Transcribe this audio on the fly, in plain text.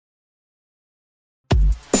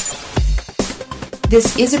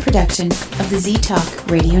This is a production of the Z-Talk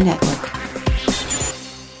Radio Network.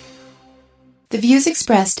 The views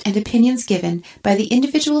expressed and opinions given by the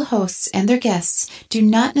individual hosts and their guests do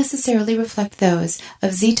not necessarily reflect those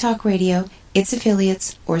of Z-Talk Radio, its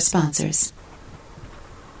affiliates, or sponsors.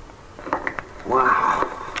 Wow.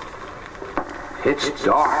 It's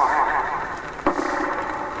dark.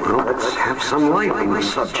 Well, let's have some light on the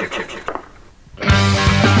subject.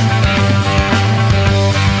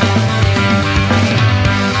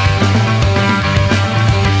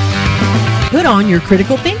 Put on your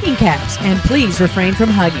critical thinking caps and please refrain from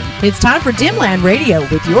hugging. It's time for Dimland Radio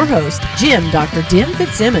with your host, Jim Dr. Dim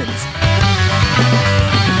Fitzsimmons.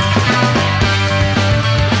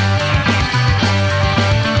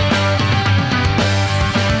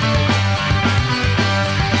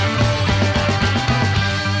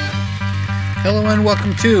 Hello and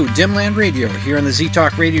welcome to Dimland Radio here on the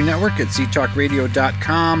Z-Talk Radio Network at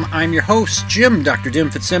ztalkradio.com. I'm your host, Jim Dr.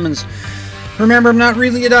 Dim Fitzsimmons. Remember, I'm not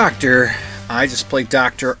really a doctor. I just play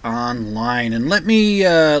doctor online, and let me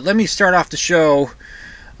start off the show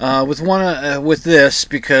with this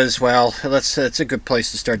because, well, it's a good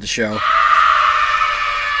place to start the show.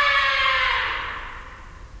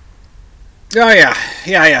 Oh yeah,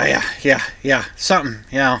 something.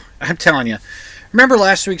 You know, I'm telling you. Remember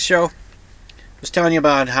last week's show? I was telling you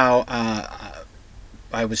about how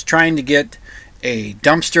I was trying to get a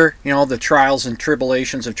dumpster. You know, the trials and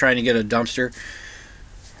tribulations of trying to get a dumpster.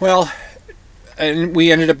 Well. And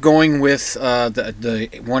we ended up going with the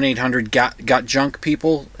 1-800 got junk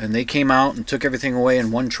people, and they came out and took everything away in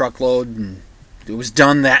one truckload, and it was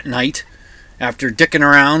done that night. After dicking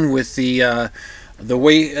around with the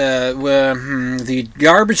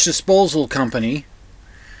garbage disposal company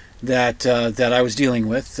that I was dealing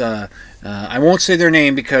with, I won't say their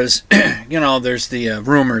name because you know there's the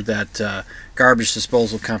rumor that garbage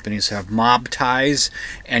disposal companies have mob ties,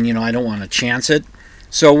 and you know I don't want to chance it.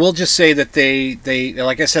 So we'll just say that they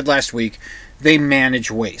like I said last week, they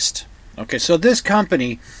manage waste. Okay, so this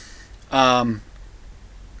company, this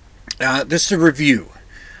is a review.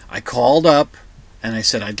 I called up and I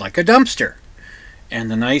said I'd like a dumpster. And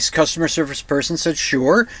the nice customer service person said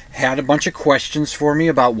sure, had a bunch of questions for me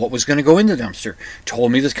about what was going to go in the dumpster.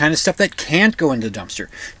 Told me the kind of stuff that can't go in the dumpster.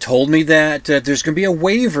 Told me that there's going to be a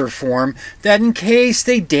waiver form that in case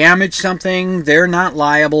they damage something, they're not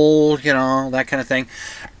liable, you know, that kind of thing.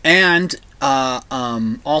 And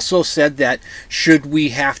also said that should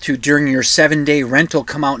we have to, during your 7-day rental,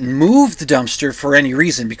 come out and move the dumpster for any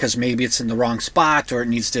reason, because maybe it's in the wrong spot or it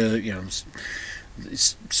needs to, you know,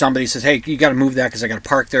 somebody says, hey, you got to move that because I got to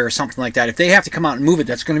park there or something like that. If they have to come out and move it,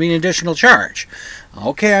 that's going to be an additional charge.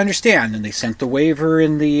 Okay, I understand. And they sent the waiver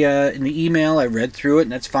in the email. I read through it,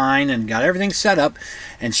 and that's fine, and got everything set up.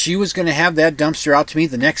 And she was going to have that dumpster out to me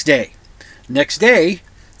the next day. Next day,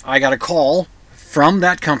 I got a call from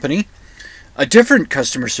that company, a different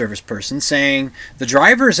customer service person, saying the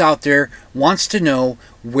driver is out there, wants to know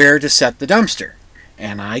where to set the dumpster.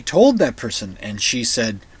 And I told that person, and she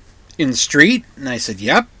said, in the street? And I said,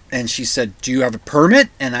 yep. And she said, do you have a permit?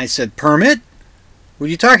 And I said, permit? What are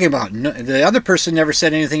you talking about? No, the other person never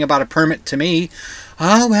said anything about a permit to me.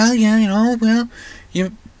 Oh, well, yeah, you know, well,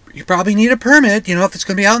 you probably need a permit, you know, if it's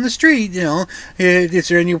going to be out in the street, you know. Is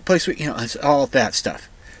there any place, you know, it's all that stuff.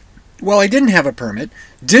 Well, I didn't have a permit,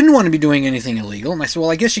 didn't want to be doing anything illegal, and I said, well,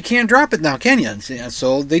 I guess you can't drop it now, can you? And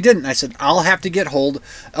so they didn't. I said, I'll have to get a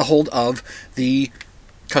hold of the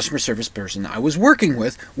customer service person I was working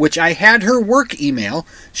with, which I had her work email.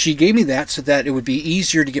 She gave me that so that it would be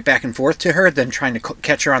easier to get back and forth to her than trying to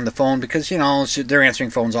catch her on the phone, because, you know, they're answering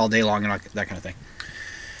phones all day long and that kind of thing.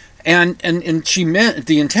 And she meant,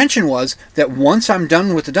 the intention was that once I'm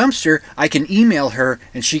done with the dumpster, I can email her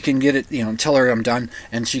and she can get it, you know, tell her I'm done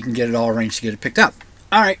and she can get it all arranged to get it picked up.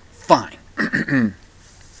 All right, fine.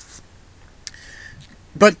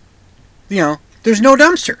 But, you know, there's no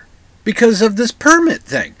dumpster because of this permit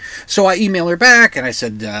thing. So I emailed her back and I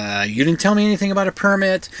said, you didn't tell me anything about a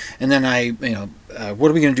permit. And then what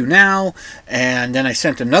are we going to do now? And then I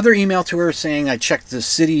sent another email to her saying I checked the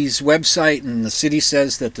city's website and the city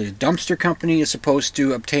says that the dumpster company is supposed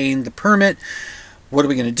to obtain the permit. What are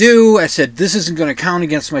we going to do? I said, this isn't going to count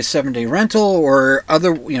against my 7-day rental or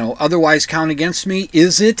otherwise count against me,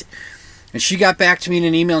 is it? And she got back to me in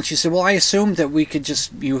an email and she said, well, I assumed that we could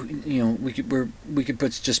just we could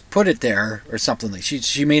put it there or something. Like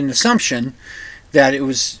she made an assumption that it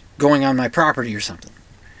was going on my property or something.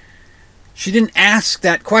 She didn't ask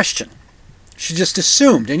that question. She just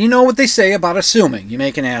assumed. And you know what they say about assuming. You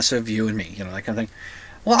make an ass of you and me, you know, that kind of thing.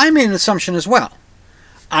 Well, I made an assumption as well.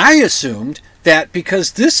 I assumed that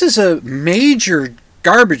because this is a major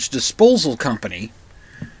garbage disposal company,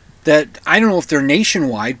 that I don't know if they're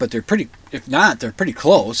nationwide, but they're pretty, if not, they're pretty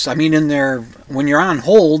close. I mean, when you're on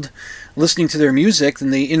hold listening to their music,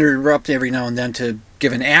 then they interrupt every now and then to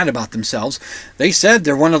give an ad about themselves. They said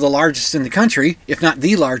they're one of the largest in the country, if not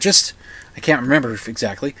the largest. I can't remember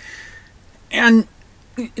exactly. And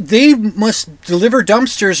they must deliver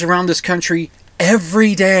dumpsters around this country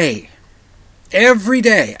every day. Every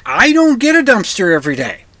day. I don't get a dumpster every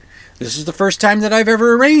day. This is the first time that I've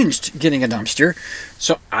ever arranged getting a dumpster.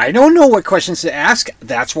 So I don't know what questions to ask.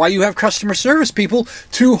 That's why you have customer service people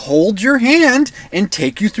to hold your hand and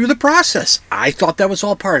take you through the process. I thought that was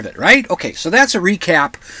all part of it, right? Okay, so that's a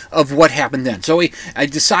recap of what happened then. So I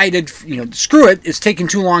decided, screw it. It's taking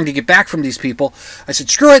too long to get back from these people. I said,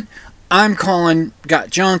 screw it. I'm calling, got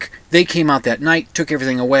junk. They came out that night, took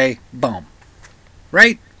everything away. Boom.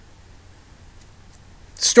 Right?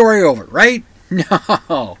 Story over, right?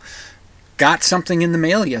 No. Got something in the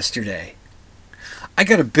mail yesterday. I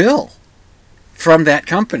got a bill from that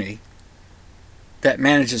company that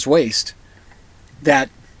manages waste that,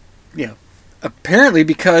 apparently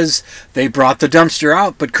because they brought the dumpster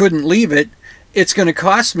out but couldn't leave it, it's going to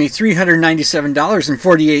cost me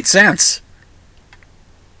 $397.48.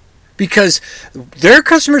 Because their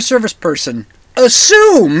customer service person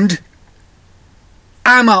assumed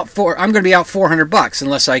I'm going to be out $400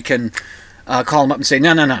 unless I can call them up and say,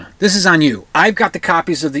 no, this is on you. I've got the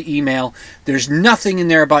copies of the email. There's nothing in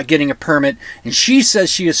there about getting a permit. And she says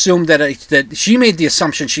she assumed that she made the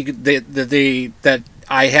assumption that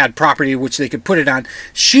I had property which they could put it on.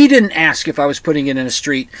 She didn't ask if I was putting it in a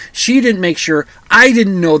street. She didn't make sure. I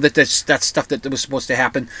didn't know that that's stuff that was supposed to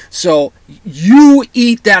happen. So you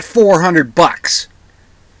eat that $400.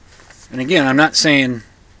 And again, I'm not saying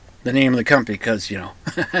the name of the company because, I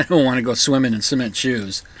don't want to go swimming in cement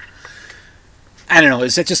shoes. I don't know.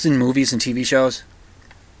 Is that just in movies and TV shows?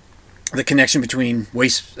 The connection between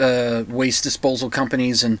waste disposal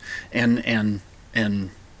companies and the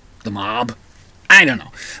mob? I don't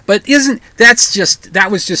know. But that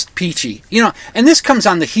was just peachy. And this comes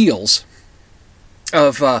on the heels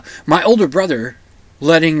of my older brother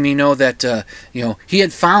letting me know that he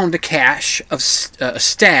had found a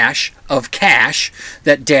stash of cash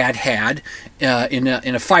that Dad had in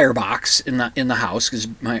a firebox in the house, because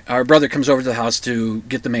our brother comes over to the house to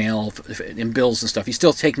get the mail and bills and stuff. He's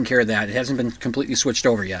still taking care of that. It hasn't been completely switched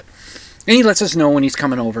over yet, and he lets us know when he's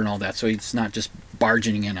coming over and all that, so he's not just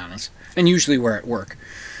barging in on us. And usually we're at work.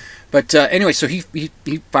 But anyway, so he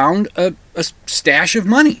found a stash of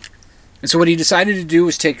money. And so what he decided to do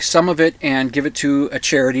was take some of it and give it to a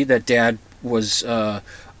charity that Dad was that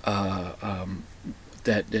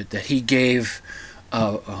he gave.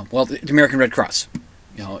 The American Red Cross.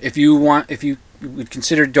 If you would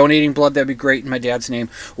consider donating blood, that'd be great in my dad's name,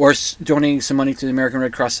 or donating some money to the American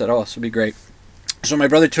Red Cross, that'd also be great. So my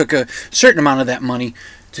brother took a certain amount of that money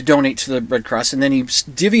to donate to the Red Cross, and then he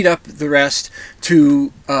divvied up the rest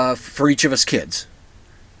for each of us kids.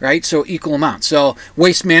 Right? So equal amount. So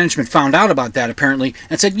Waste Management found out about that apparently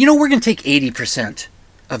and said, we're going to take 80%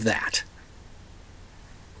 of that.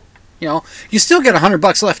 You still get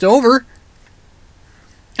 $100 left over.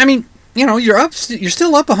 I mean, you're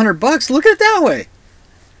still up $100. Look at it that way.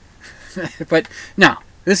 But no,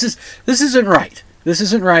 this isn't right. This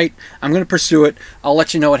isn't right. I'm going to pursue it. I'll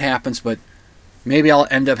let you know what happens, but maybe I'll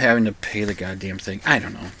end up having to pay the goddamn thing. I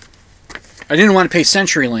don't know. I didn't want to pay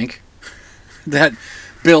CenturyLink that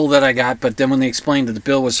bill that I got, but then when they explained that the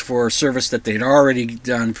bill was for service that they'd already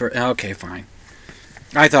done okay, fine.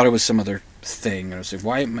 I thought it was some other thing. And I was like,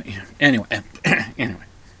 why am I... Anyway.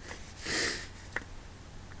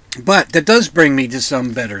 But that does bring me to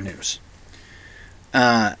some better news.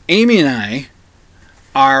 Amy and I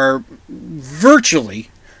are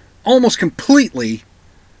virtually, almost completely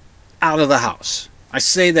out of the house. I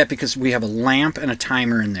say that because we have a lamp and a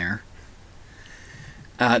timer in there.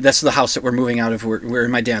 That's the house that we're moving out of. We're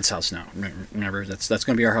in my dad's house now. Remember, that's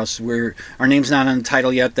going to be our house. Our name's not on the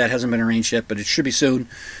title yet. That hasn't been arranged yet, but it should be soon.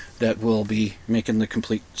 That we'll be making the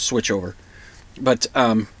complete switch over. But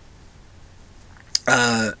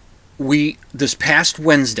this past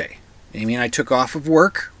Wednesday, Amy and I took off of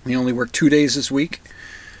work. We only worked 2 days this week,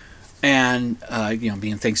 and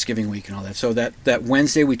being Thanksgiving week and all that. So that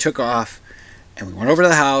Wednesday we took off, and we went over to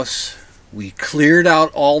the house. We cleared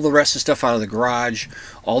out all the rest of the stuff out of the garage,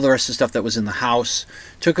 all the rest of the stuff that was in the house.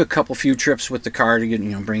 Took a few trips with the car to get,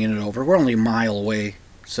 bringing it over. We're only a mile away,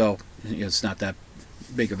 so it's not that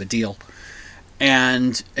big of a deal.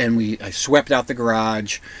 And I swept out the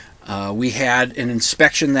garage. We had an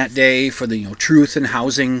inspection that day for the Truth and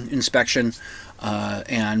Housing inspection.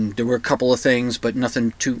 And there were a couple of things, but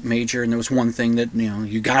nothing too major. And there was one thing that,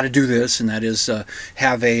 you got to do this, and that is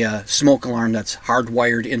have a smoke alarm that's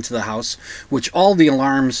hardwired into the house, which all the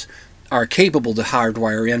alarms are capable to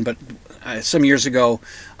hardwire in. But some years ago,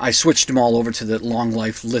 I switched them all over to the long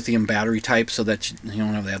life lithium battery type, so that you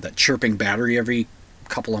don't have that chirping battery every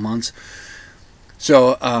couple of months.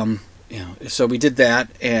 So, so we did that,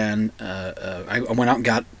 and I went out and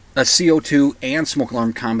got a CO2 and smoke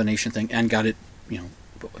alarm combination thing, and got it,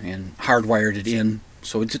 and hardwired it in.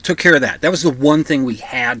 So it took care of that. That was the one thing we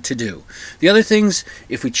had to do. The other things,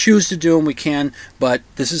 if we choose to do them, we can. But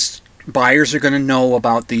buyers are going to know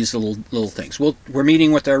about these little things. We're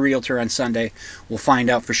meeting with our realtor on Sunday. We'll find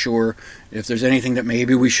out for sure if there's anything that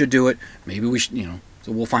maybe we should do it. Maybe we should,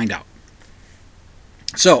 So we'll find out.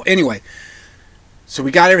 So anyway, so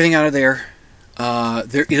we got everything out of there.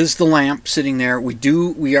 There is the lamp sitting there.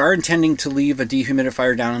 We are intending to leave a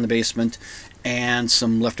dehumidifier down in the basement and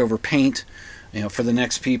some leftover paint, for the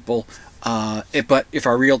next people. But if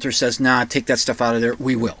our realtor says, nah, take that stuff out of there,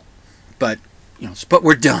 we will. But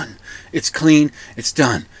we're done. It's clean. It's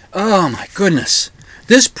done. Oh my goodness.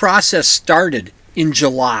 This process started in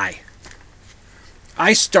July.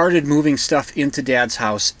 I started moving stuff into Dad's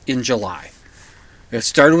house in July. It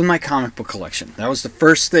started with my comic book collection. That was the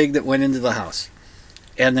first thing that went into the house.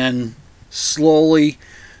 And then slowly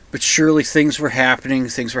but surely things were happening,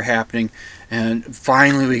 and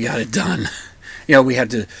finally we got it done. We had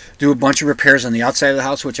to do a bunch of repairs on the outside of the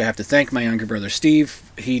house, which I have to thank my younger brother Steve.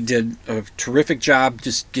 He did a terrific job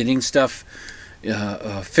just getting stuff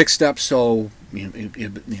fixed up, so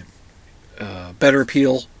better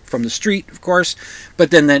appeal from the street, of course,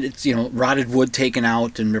 but then it's rotted wood taken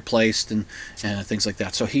out and replaced and things like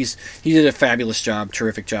that. So he did a fabulous job,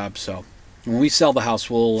 terrific job. So when we sell the house,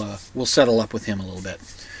 we'll settle up with him a little bit.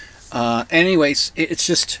 Anyways,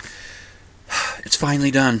 it's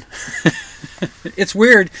finally done. It's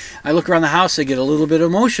weird. I look around the house, I get a little bit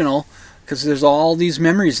emotional because there's all these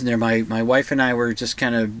memories in there. My wife and I were just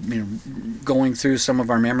kind of going through some of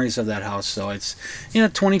our memories of that house. So it's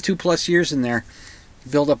 22 plus years in there.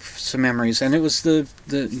 Build up some memories, and it was the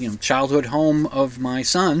childhood home of our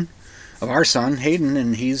son Hayden,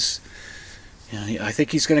 and I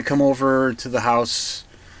think he's going to come over to the house.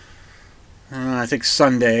 I think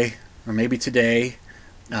Sunday or maybe today.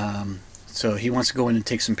 So he wants to go in and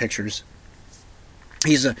take some pictures.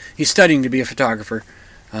 He's studying to be a photographer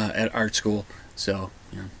at art school, so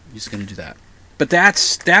he's going to do that. But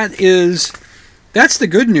that's the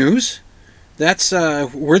good news. That's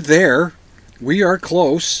we're there. We are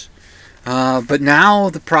close, but now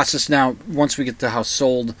the process. Now, once we get the house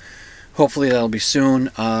sold, hopefully that'll be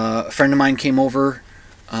soon. A friend of mine came over,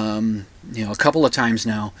 a couple of times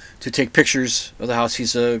now to take pictures of the house.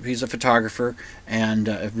 He's a photographer, and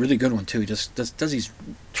a really good one too. He just does these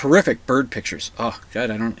terrific bird pictures. Oh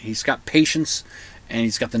God, he's got patience, and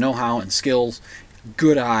he's got the know-how and skills.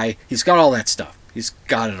 Good eye. He's got all that stuff. He's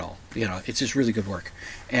got it all. It's just really good work.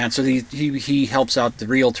 And so he helps out the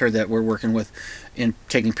realtor that we're working with in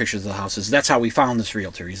taking pictures of the houses. That's how we found this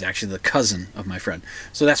realtor. He's actually the cousin of my friend.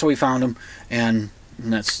 So that's how we found him, and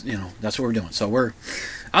that's what we're doing. So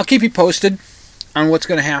I'll keep you posted on what's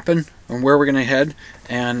going to happen and where we're going to head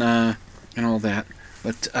and all that.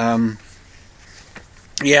 But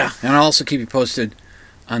yeah, and I'll also keep you posted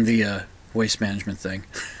on the waste management thing.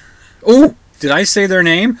 Oh, did I say their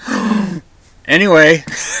name? Anyway,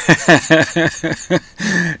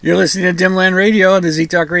 you're listening to Dimland Radio on the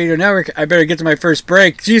Z-Talk Radio Network. I better get to my first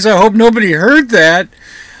break. Jeez, I hope nobody heard that.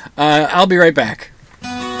 I'll be right back.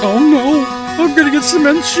 Oh no, I'm going to get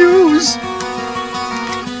cement shoes.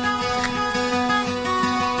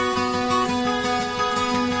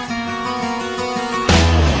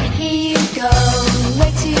 Here you go,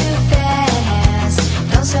 way too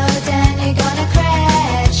fast. Don't slow down, you're gonna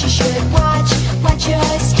crash. You should watch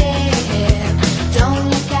your step.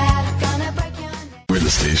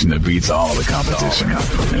 Station that beats all the competition,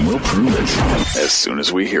 and we'll prove it as soon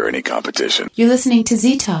as we hear any competition. You're listening to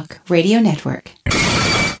Z-Talk Radio Network.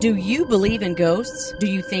 Do you believe in ghosts? Do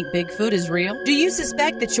you think Bigfoot is real? Do you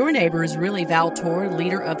suspect that your neighbor is really Val Tor,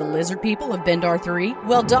 leader of the lizard people of Bendar 3?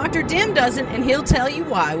 Well, Dr. Dim doesn't, and he'll tell you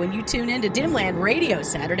why when you tune in to Dimland Radio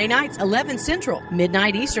Saturday nights, 11 Central,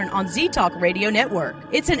 midnight Eastern on Z-Talk Radio Network.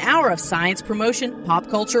 It's an hour of science promotion, pop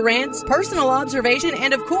culture rants, personal observation,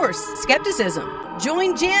 and of course, skepticism.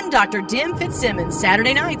 Join Jim, Dr. Dim Fitzsimmons,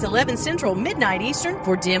 Saturday nights, 11 Central, midnight Eastern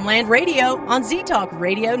for Dimland Radio on Z-Talk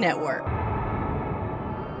Radio Network.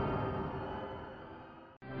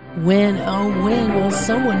 When, oh when, will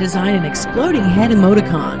someone design an exploding head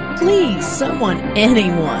emoticon? Please, someone,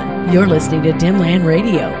 anyone. You're listening to Dimland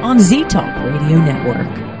Radio on Z-Talk Radio Network.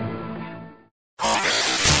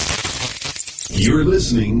 You're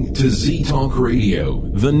listening to Z-Talk Radio,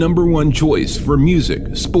 the number one choice for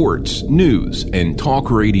music, sports, news, and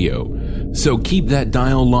talk radio. So keep that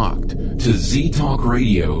dial locked to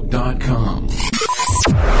ztalkradio.com.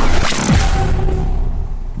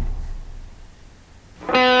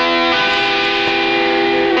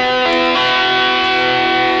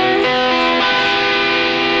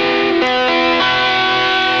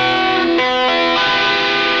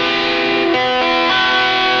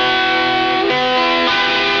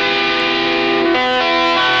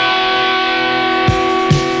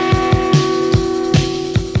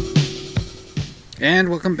 And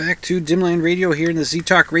welcome back to Dimland Radio here in the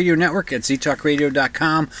Z-Talk Radio Network at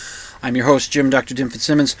ztalkradio.com. I'm your host, Jim, Dr. Dim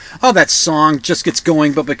Fitzsimmons. Oh, that song just gets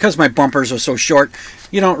going, but because my bumpers are so short,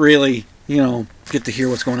 you don't really, get to hear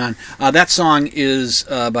what's going on. That song is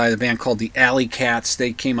by the band called the Alley Cats.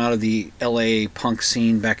 They came out of the LA punk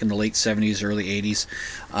scene back in the late 70s, early 80s.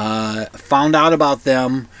 Found out about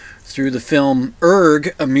them through the film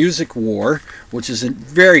Erg, A Music War, which is a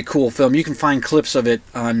very cool film. You can find clips of it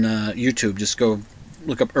on YouTube. Just go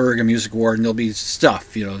look up Erg, A Music War, and there'll be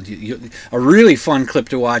stuff. A really fun clip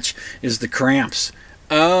to watch is The Cramps.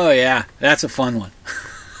 Oh yeah, that's a fun one.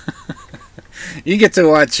 You get to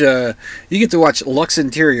watch Lux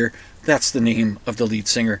Interior. That's the name of the lead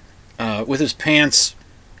singer, with his pants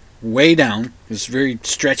way down, his very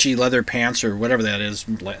stretchy leather pants or whatever that is,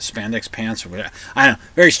 spandex pants or whatever. I don't know,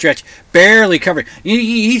 very stretchy, barely covered.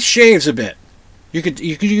 He shaves a bit. You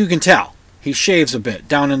can tell he shaves a bit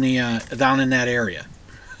down in that area,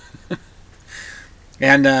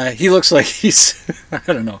 and he looks like he's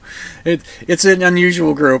I don't know. It's an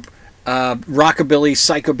unusual group, rockabilly,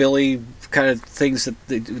 psychobilly kind of things that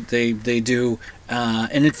they do,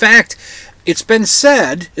 and in fact, it's been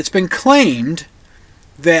claimed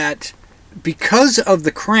that because of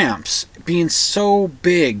the Cramps being so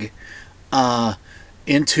big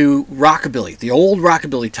into rockabilly, the old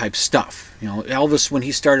rockabilly type stuff, Elvis, when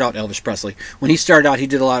he started out, Elvis Presley, when he started out, he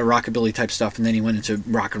did a lot of rockabilly type stuff, and then he went into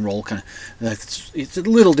rock and roll kind of. It's a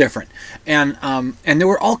little different, and there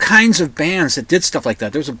were all kinds of bands that did stuff like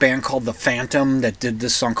that. There was a band called The Phantom that did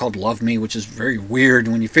this song called Love Me, which is very weird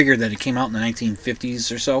when you figure that it came out in the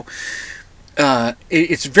 1950s or so.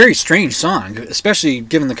 It's a very strange song, especially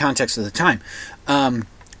given the context of the time. And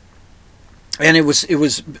it was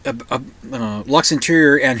Lux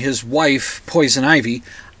Interior and his wife Poison Ivy.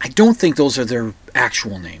 I don't think those are their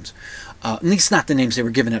actual names, at least not the names they were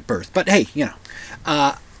given at birth. But hey,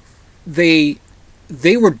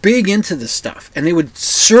 they were big into this stuff, and they would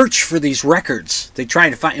search for these records. They tried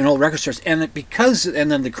to find old record stores, and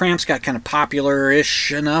then the Cramps got kind of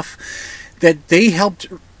popular-ish enough that they helped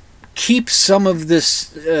keep some of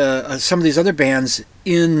these other bands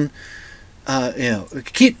in,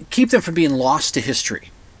 keep them from being lost to history.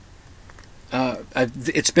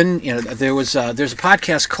 It's been, there's a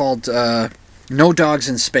podcast called No Dogs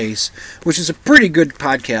in Space, which is a pretty good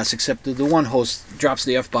podcast, except the one host drops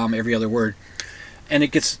the F-bomb every other word, and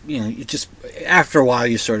it gets, you just after a while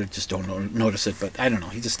you sort of just don't notice it. But I don't know,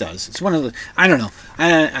 he just does. It's one of the, I don't know.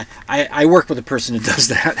 I work with a person who does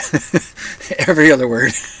that every other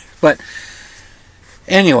word. But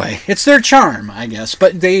anyway, it's their charm, I guess.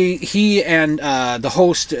 But he and the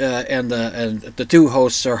host and the two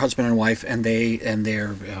hosts are husband and wife, and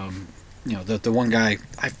they're the one guy,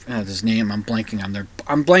 his name I'm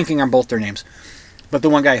blanking on both their names, but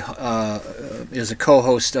the one guy is a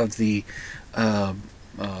co-host of the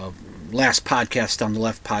Last Podcast on the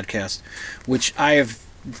Left podcast, which I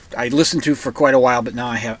listened to for quite a while, but now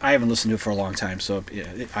I haven't listened to it for a long time. So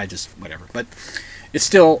yeah, I just whatever, but. It's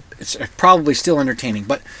probably still entertaining,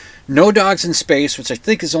 but No Dogs in Space, which I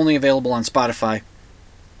think is only available on Spotify,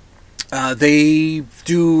 they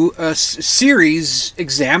do a series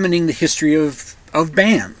examining the history of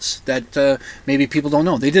bands that maybe people don't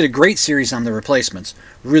know. They did a great series on the Replacements,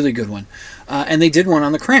 really good one, and they did one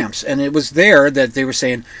on the Cramps, and it was there that they were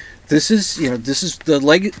saying, this is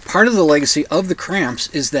the part of the legacy of the Cramps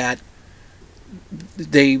is that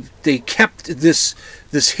they kept this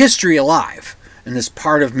history alive. And this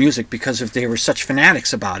part of music, because they were such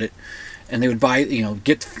fanatics about it, and they would buy,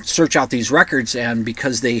 search out these records, and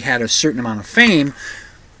because they had a certain amount of fame,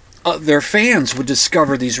 their fans would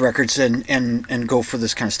discover these records and go for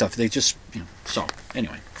this kind of stuff. They just, so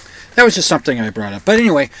anyway, that was just something I brought up. But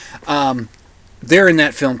anyway, they're in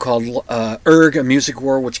that film called Erg, A Music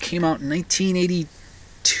War, which came out in 1980.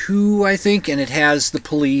 2, I think, and it has the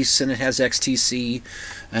Police, and it has XTC,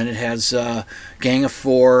 and it has Gang of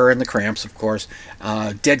Four, and the Cramps, of course.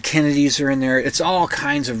 Dead Kennedys are in there. It's all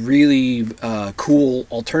kinds of really cool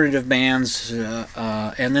alternative bands,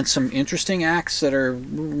 and then some interesting acts that are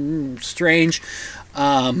strange.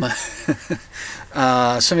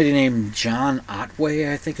 Somebody named John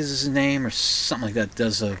Otway, I think is his name, or something like that,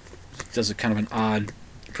 does a kind of an odd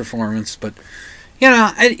performance. But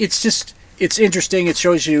it's interesting. It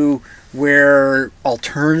shows you where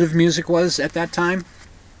alternative music was at that time.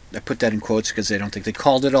 I put that in quotes because I don't think they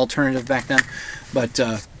called it alternative back then. But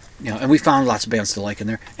and we found lots of bands to like in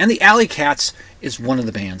there. And the Alley Cats is one of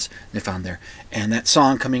the bands they found there. And that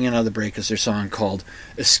song coming in out of the break is their song called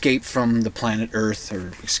 "Escape from the Planet Earth"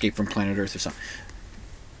 or "Escape from Planet Earth" or something.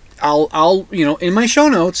 I'll in my show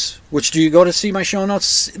notes, which do you go to see my show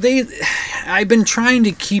notes? I've been trying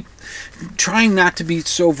not to be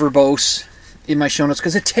so verbose in my show notes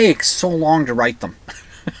because it takes so long to write them.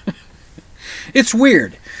 It's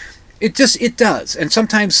weird. It does. And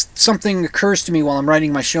sometimes something occurs to me while I'm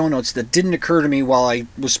writing my show notes that didn't occur to me while I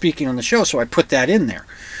was speaking on the show, so I put that in there.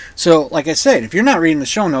 So, like I said, if you're not reading the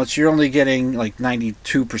show notes, you're only getting like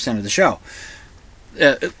 92% of the show.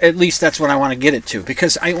 At least that's what I want to get it to,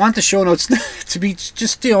 because I want the show notes to be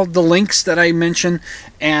just the links that I mention,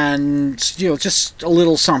 and just a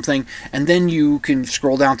little something, and then you can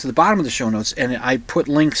scroll down to the bottom of the show notes, and I put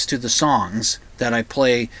links to the songs that I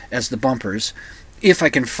play as the bumpers, if I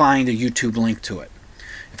can find a YouTube link to it.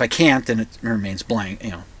 If I can't, then it remains blank.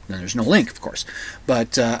 Then there's no link, of course.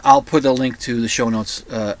 But I'll put a link to the show notes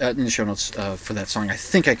in the show notes for that song. I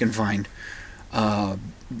think I can find the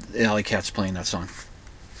Alley Cats playing that song.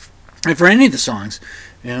 And for any of the songs,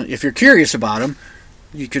 if you're curious about them,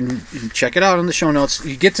 you can check it out on the show notes.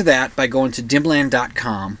 You get to that by going to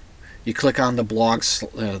dimland.com. You click on the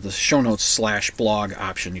blogs, the show notes /blog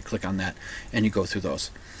option. You click on that, and you go through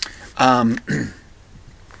those.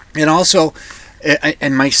 And also,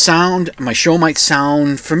 and my show might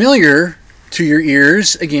sound familiar to your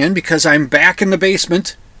ears again because I'm back in the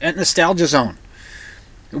basement at Nostalgia Zone.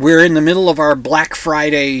 We're in the middle of our Black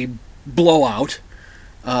Friday blowout.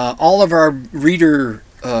 All of our reader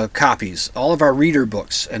copies, all of our reader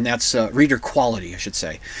books, and that's reader quality, I should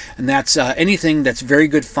say. And that's anything that's very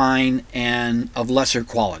good fine and of lesser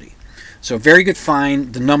quality. So very good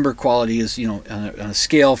fine, the number quality is, on a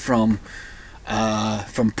scale from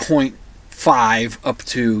 0.5 up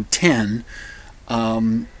to 10.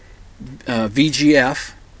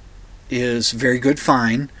 VGF is very good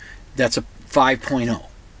fine. That's a 5.0.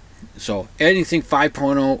 So anything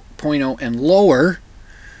 5.0 and lower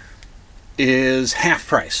is half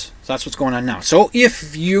price. So that's what's going on now. So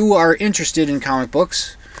if you are interested in comic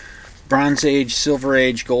books, Bronze Age, Silver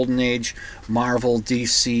Age, Golden Age, Marvel,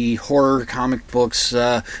 DC, horror comic books,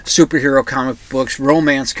 superhero comic books,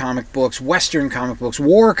 romance comic books, Western comic books,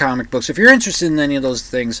 war comic books, if you're interested in any of those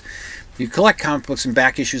things, you collect comic books and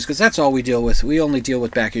back issues, because that's all we deal with. We only deal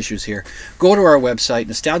with back issues here. Go to our website,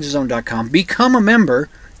 nostalgiazone.com, become a member.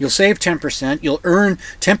 You'll save 10%. You'll earn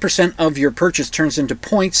 10% of your purchase turns into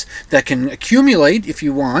points that can accumulate if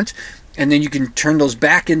you want, and then you can turn those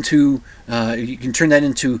back into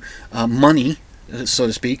money, so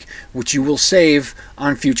to speak, which you will save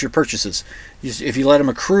on future purchases. If you let them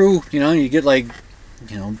accrue, you get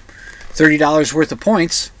 $30 worth of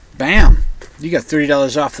points. Bam! You got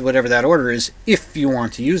 $30 off whatever that order is if you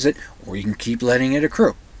want to use it, or you can keep letting it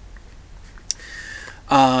accrue.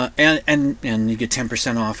 And you get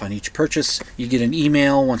 10% off on each purchase. You get an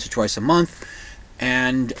email once or twice a month,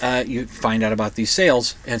 and you find out about these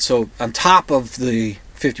sales. And so on top of the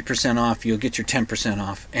 50% off, you'll get your 10%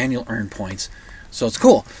 off, and you'll earn points. So it's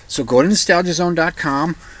cool. So go to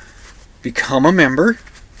nostalgiazone.com, become a member,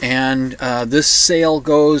 and this sale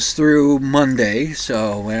goes through Monday.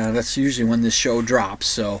 So that's usually when this show drops.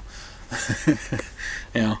 So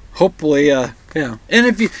hopefully, and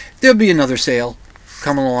there'll be another sale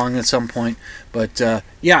coming along at some point. But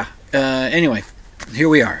anyway, here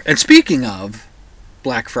we are. And speaking of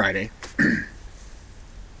Black Friday,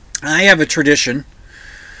 I have a tradition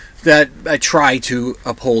that I try to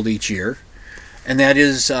uphold each year, and that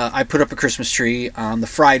is I put up a Christmas tree on the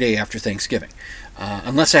Friday after Thanksgiving,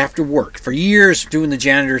 unless I have to work. For years, doing the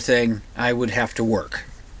janitor thing, I would have to work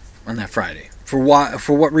on that Friday. For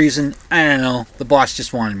what reason? I don't know. The boss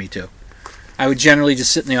just wanted me to. I would generally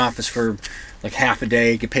just sit in the office for like half a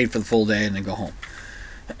day, get paid for the full day, and then go home.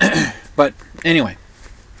 But anyway,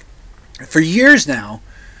 for years now,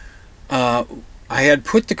 I had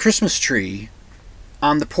put the Christmas tree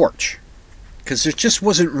on the porch because there just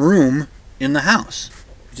wasn't room in the house.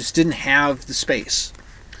 We just didn't have the space.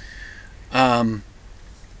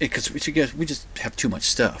 because we just have too much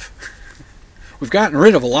stuff. We've gotten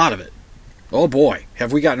rid of a lot of it. Oh boy,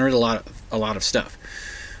 have we gotten rid of a lot of stuff.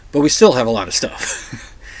 But we still have a lot of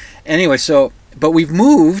stuff. Anyway, but we've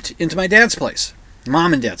moved into my dad's place,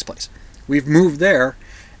 mom and dad's place. We've moved there,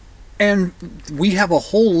 and we have a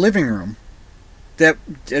whole living room that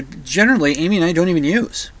generally Amy and I don't even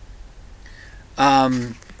use.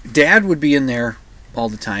 Dad would be in there all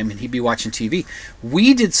the time, and he'd be watching TV.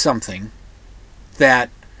 We did something that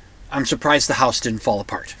I'm surprised the house didn't fall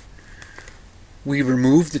apart. We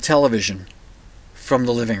removed the television from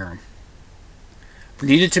the living room. We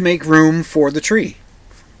needed to make room for the tree.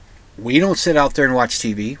 We don't sit out there and watch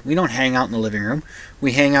TV. We don't hang out in the living room.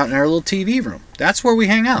 We hang out in our little TV room. That's where we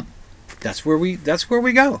hang out. That's where we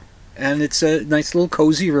go. And it's a nice little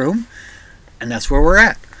cozy room, and that's where we're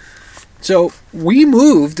at. So we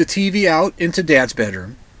moved the TV out into Dad's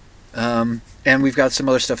bedroom, and we've got some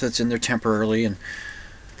other stuff that's in there temporarily, and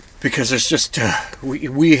because there's just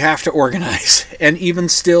we have to organize and even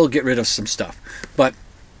still get rid of some stuff. But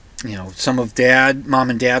some of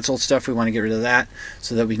mom and dad's old stuff, we want to get rid of that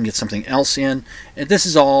so that we can get something else in. And this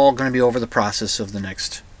is all going to be over the process of the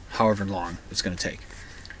next however long it's going to take.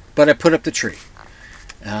 But I put up the tree.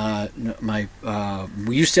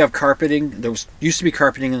 We used to have carpeting. There used to be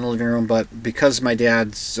carpeting in the living room, but because my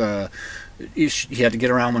dad's he had to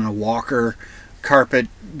get around on a walker, carpet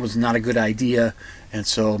was not a good idea, and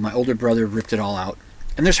so my older brother ripped it all out.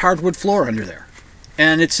 And there's hardwood floor under there.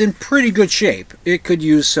 And it's in pretty good shape. It could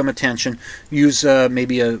use some attention. Use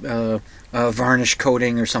maybe a varnish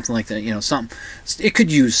coating or something like that. Something. It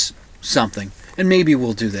could use something, and maybe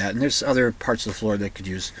we'll do that. And there's other parts of the floor that could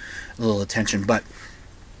use a little attention. But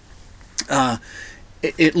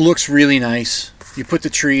it looks really nice. We put the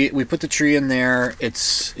tree in there.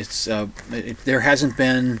 There hasn't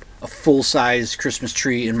been a full-size Christmas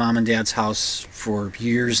tree in Mom and Dad's house for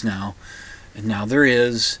years now, and now there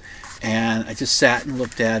is. And I just sat and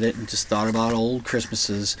looked at it and just thought about old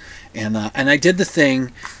Christmases. And I did the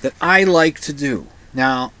thing that I like to do.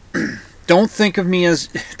 Now, don't think I'm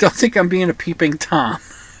being a peeping Tom.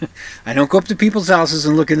 I don't go up to people's houses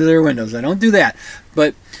and look into their windows. I don't do that.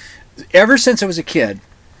 But ever since I was a kid,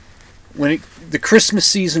 when the Christmas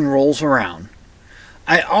season rolls around,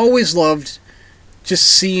 I always loved just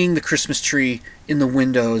seeing the Christmas tree in the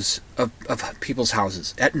windows of people's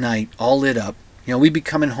houses at night, all lit up. We'd be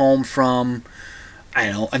coming home from,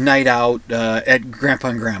 a night out at Grandpa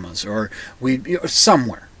and Grandma's, or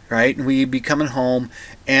somewhere, right? And we'd be coming home,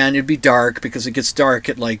 and it'd be dark because it gets dark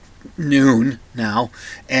at like noon now,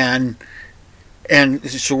 and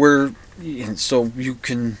so so you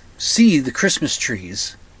can see the Christmas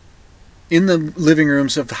trees in the living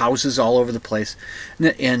rooms of houses all over the place,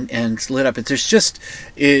 and it's lit up. There's just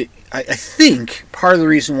I think part of the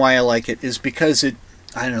reason why I like it is because it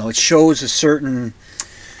shows a certain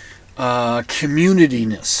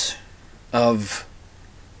community-ness of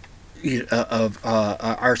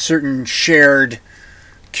our certain shared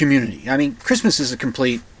community. I mean, Christmas is a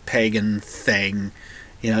complete pagan thing.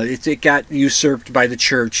 It got usurped by the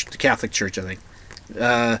church, the Catholic Church, I think.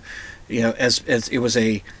 As it was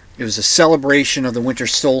a celebration of the winter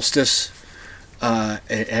solstice,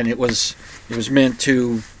 and it was meant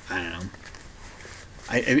to,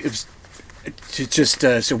 it was to just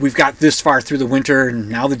so we've got this far through the winter, and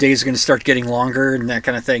now the days are going to start getting longer and that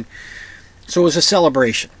kind of thing. So it was a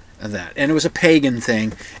celebration of that, and it was a pagan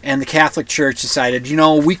thing. And the Catholic Church decided,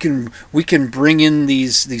 we can bring in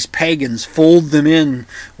these pagans, fold them in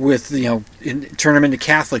with turn them into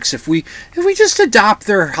Catholics if we just adopt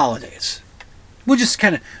their holidays.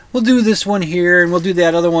 We'll do this one here, and we'll do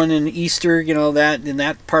that other one in Easter, that in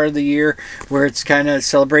that part of the year where it's kind of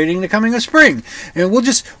celebrating the coming of spring, and we'll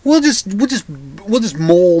just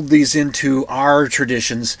mold these into our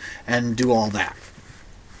traditions and do all that.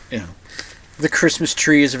 The Christmas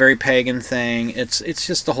tree is a very pagan thing. It's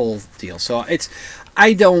just the whole deal. So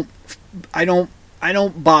I don't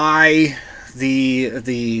buy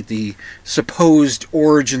the supposed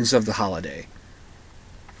origins of the holiday.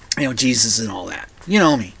 Jesus and all that. You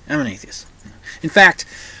know me. I'm an atheist. In fact,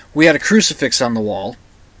 we had a crucifix on the wall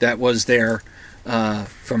that was there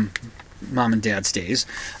from Mom and Dad's days,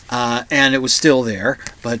 and it was still there.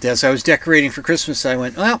 But as I was decorating for Christmas, I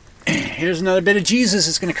went, well, here's another bit of Jesus.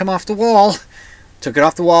 It's going to come off the wall. Took it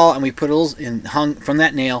off the wall, and we put hung from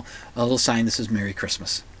that nail a little sign that says Merry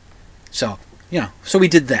Christmas. So we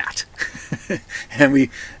did that, and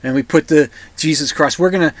we put the Jesus cross.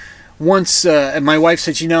 We're gonna once. And my wife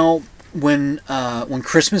said, when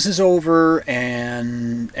Christmas is over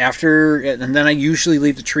and after, and then I usually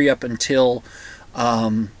leave the tree up until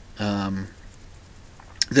the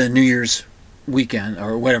New Year's weekend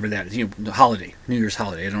or whatever that is, the holiday, New Year's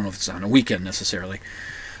holiday. I don't know if it's on a weekend necessarily,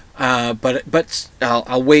 but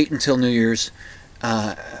I'll wait until New Year's,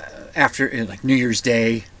 after like New Year's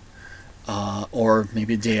Day, or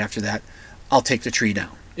maybe a day after that. I'll take the tree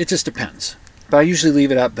down. It just depends. But I usually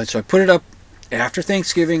leave it up. But so I put it up after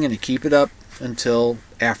Thanksgiving, and I keep it up until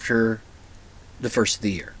after the first of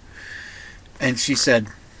the year. And she said,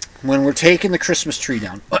 when we're taking the Christmas tree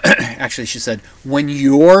down, actually she said, when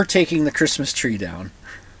you're taking the Christmas tree down,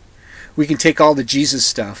 we can take all the Jesus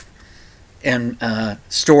stuff and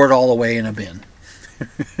store it all away in a bin.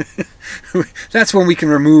 That's when we can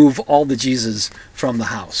remove all the Jesus from the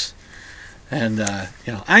house. And,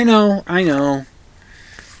 I know.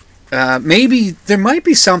 Maybe there might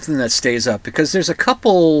be something that stays up, because there's a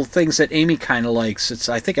couple things that Amy kind of likes.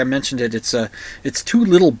 I think I mentioned it. It's two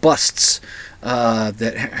little busts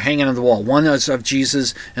that hanging on the wall. One is of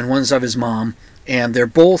Jesus and one's of his mom, and they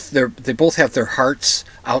both have their hearts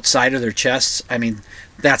outside of their chests. I mean,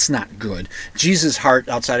 that's not good. Jesus' heart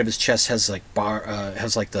outside of his chest has like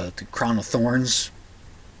the crown of thorns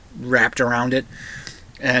wrapped around it,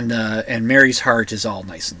 and Mary's heart is all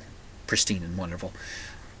nice and pristine and wonderful.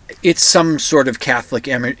 It's some sort of Catholic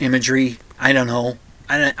imagery. I don't know.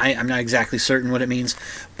 I'm not exactly certain what it means,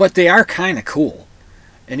 but they are kind of cool.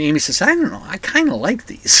 And Amy says, I don't know, I kind of like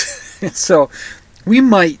these. So we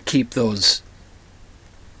might keep those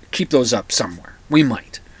up somewhere. We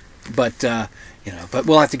might, but but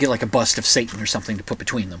we'll have to get like a bust of Satan or something to put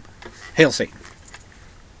between them. Hail Satan.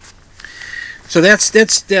 So that's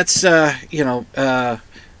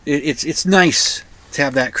it's nice to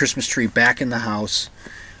have that Christmas tree back in the house.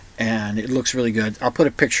 And it looks really good. I'll put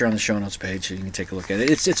a picture on the show notes page so you can take a look at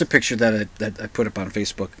it. It's a picture that I put up on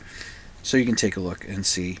Facebook, so you can take a look and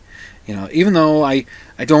see. Even though I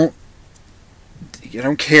don't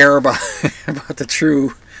care about about the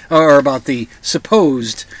true or about the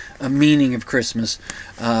supposed meaning of Christmas,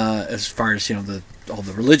 as far as all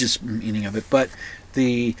the religious meaning of it, but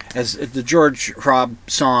as the George Robb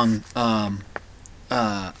song,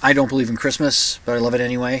 I don't believe in Christmas, but I love it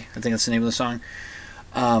anyway. I think that's the name of the song.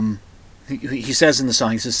 He says in the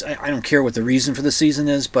song, he says, I don't care what the reason for the season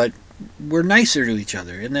is, but we're nicer to each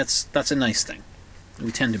other, and that's a nice thing.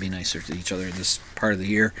 We tend to be nicer to each other in this part of the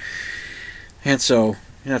year, and so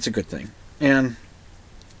that's a good thing. And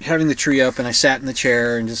having the tree up, and I sat in the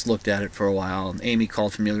chair and just looked at it for a while, and Amy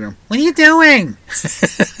called from the other room, "What are you doing?"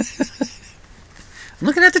 "I'm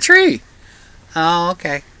looking at the tree." "Oh,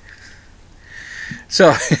 okay."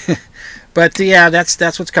 So, but yeah,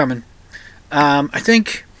 that's what's coming. I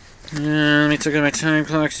think, let me take my time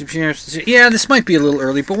clock. Yeah, this might be a little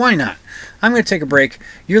early, but why not? I'm going to take a break.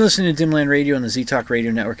 You're listening to Dimland Radio on the Z-Talk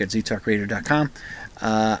Radio Network at ztalkradio.com.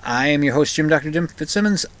 I am your host, Jim Dr. Dim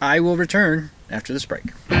Fitzsimmons. I will return after this break.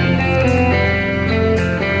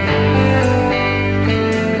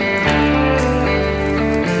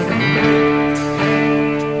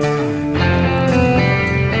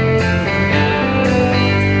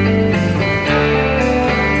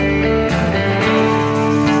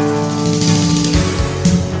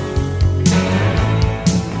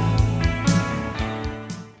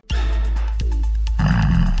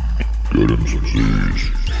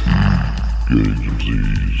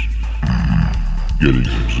 Getting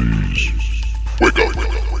some Z's. Wake up, wake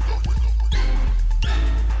up, wake up, wake up.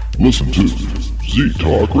 Listen to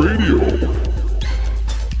Z-Talk Radio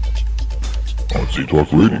on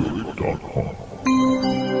ztalkradio.com.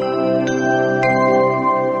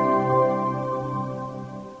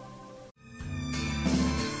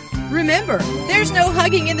 Remember, there's no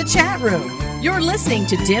hugging in the chat room. You're listening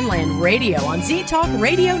to Dimland Radio on Z-Talk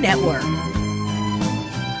Radio Network.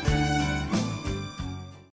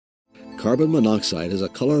 Carbon monoxide is a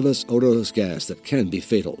colorless, odorless gas that can be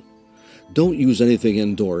fatal. Don't use anything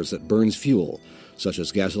indoors that burns fuel, such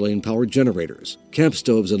as gasoline-powered generators, camp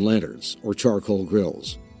stoves and lanterns, or charcoal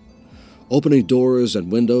grills. Opening doors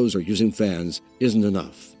and windows or using fans isn't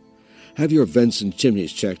enough. Have your vents and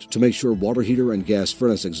chimneys checked to make sure water heater and gas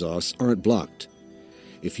furnace exhausts aren't blocked.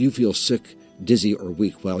 If you feel sick, dizzy, or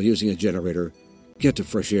weak while using a generator, get to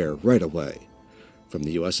fresh air right away. From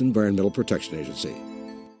the U.S. Environmental Protection Agency.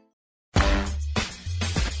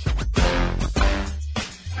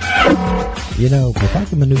 If I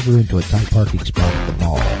can maneuver into a tight parking spot at the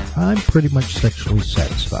mall, I'm pretty much sexually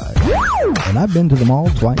satisfied. And I've been to the mall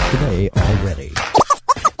twice today already.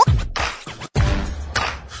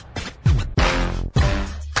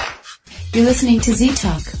 You're listening to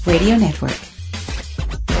Z-Talk Radio Network.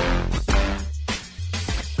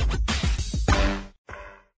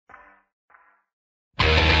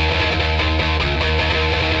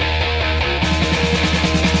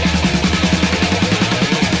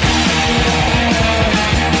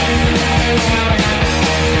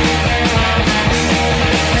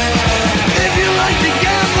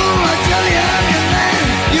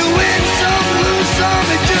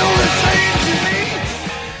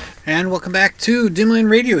 And welcome back to Dimland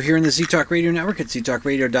Radio here in the Z-Talk Radio Network at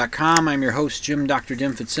ztalkradio.com. I'm your host, Jim Dr.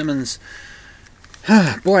 Dim Fitzsimmons.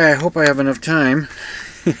 Boy, I hope I have enough time.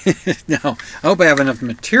 No, I hope I have enough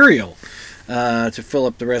material to fill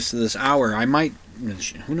up the rest of this hour. I might,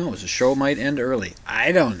 who knows, the show might end early.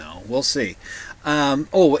 I don't know. We'll see. And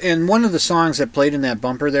one of the songs that played in that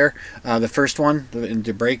bumper there, the first one, in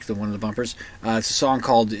the break, one of the bumpers, it's a song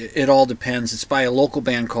called It All Depends. It's by a local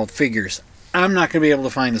band called Figures. I'm not going to be able to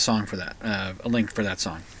find the song for that, a link for that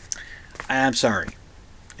song. I'm sorry.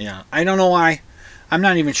 Yeah, I don't know why. I'm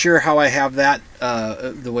not even sure how I have that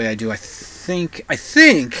the way I do. I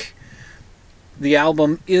think the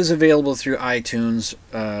album is available through iTunes,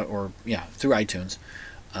 through iTunes.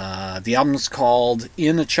 The album is called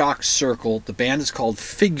In a Chalk Circle. The band is called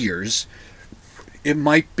Figures. The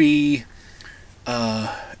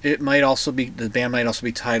band might also be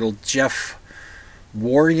titled Jeff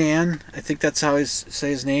Waryan. I think that's how I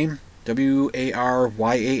say his name.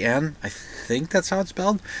 Waryan. I think that's how it's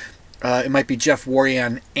spelled. It might be Jeff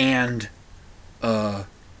Waryan and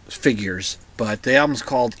Figures, but the album's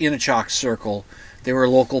called In a Chalk Circle. They were a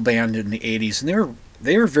local band in the 80s, and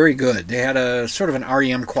they were very good. They had a sort of an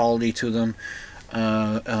REM quality to them,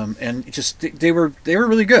 and just they were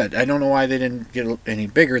really good. I don't know why they didn't get any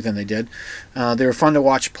bigger than they did. They were fun to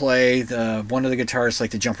watch play. One of the guitarists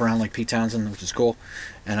liked to jump around like Pete Townsend, which is cool,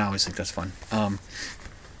 and I always think that's fun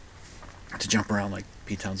to jump around like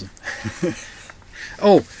Pete Townsend.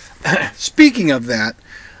 Oh, speaking of that,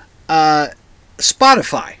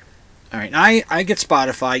 Spotify. All right, I get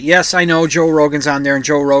Spotify. Yes, I know Joe Rogan's on there, and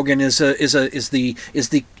Joe Rogan is the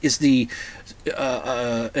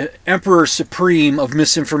emperor supreme of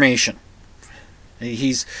misinformation.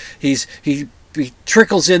 He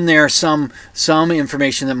trickles in there some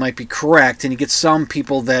information that might be correct, and he gets some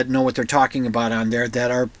people that know what they're talking about on there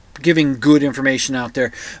that are giving good information out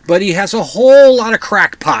there. But he has a whole lot of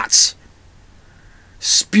crackpots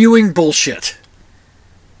spewing bullshit.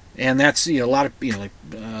 And that's, a lot of,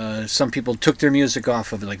 some people took their music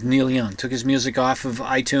off of it, like Neil Young took his music off of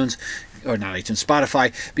iTunes, or not iTunes,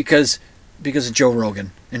 Spotify, because of Joe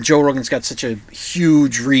Rogan. And Joe Rogan's got such a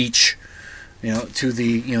huge reach, to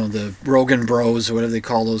the Rogan bros, or whatever they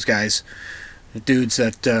call those guys, the dudes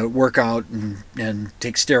that work out and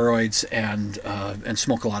take steroids and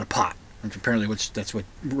smoke a lot of pot. And apparently that's what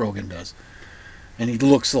Rogan does. And he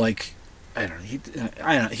looks like, I don't know.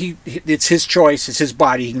 It's his choice. It's his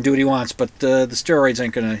body. He can do what he wants. But the steroids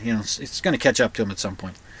ain't gonna. It's gonna catch up to him at some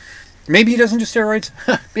point. Maybe he doesn't do steroids.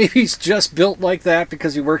 Maybe he's just built like that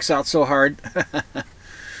because he works out so hard.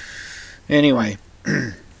 Anyway,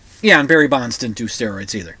 yeah. And Barry Bonds didn't do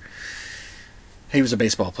steroids either. He was a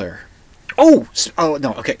baseball player. Oh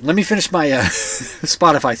no. Okay. Let me finish my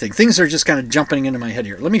Spotify thing. Things are just kind of jumping into my head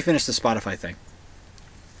here. Let me finish the Spotify thing.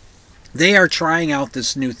 They are trying out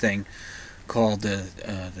this new thing called the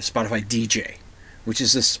Spotify DJ, which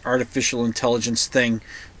is this artificial intelligence thing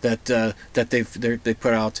that they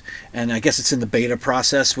put out, and I guess it's in the beta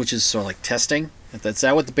process, which is sort of like testing. Is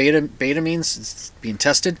that what the beta means? It's being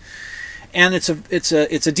tested, and it's a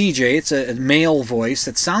DJ. It's a male voice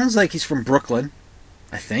that sounds like he's from Brooklyn,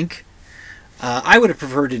 I think. I would have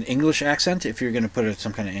preferred an English accent if you're going to put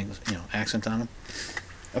some kind of English accent on him.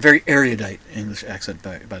 A very erudite English accent,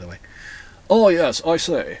 by the way. Oh yes, I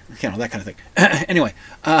say, that kind of thing. Anyway,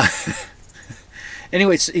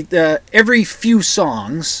 every few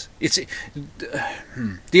songs,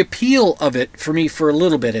 the appeal of it for me, for a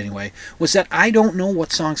little bit anyway, was that I don't know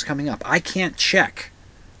what song's coming up. I can't check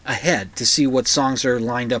ahead to see what songs are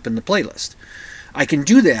lined up in the playlist. I can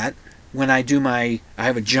do that when I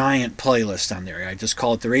have a giant playlist on there. I just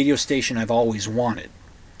call it the radio station I've always wanted,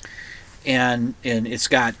 and it's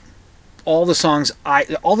got all the songs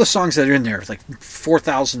that are in there, like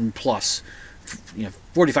 4,000 plus,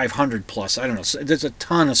 4,500 plus. I don't know. There's a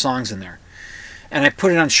ton of songs in there, and I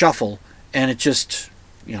put it on shuffle, and it just,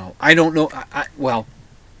 I don't know. Well,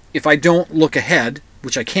 if I don't look ahead,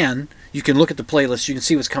 which I can, you can look at the playlist. You can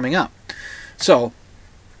see what's coming up. So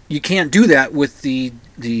you can't do that with the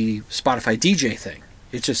Spotify DJ thing.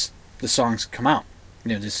 It's just the songs come out.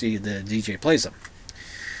 To see the DJ plays them.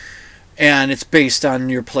 And it's based on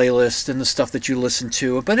your playlist and the stuff that you listen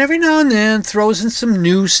to. But every now and then throws in some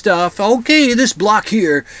new stuff. Okay, this block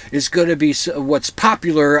here is going to be what's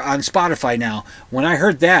popular on Spotify now. When I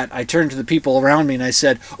heard that, I turned to the people around me and I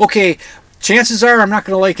said, okay, chances are I'm not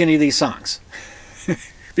going to like any of these songs.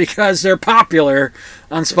 Because they're popular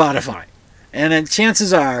on Spotify. And then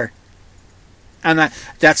chances are,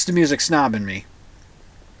 that's the music snob in me.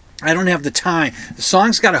 I don't have the time. The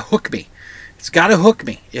song's got to hook me. It's got to hook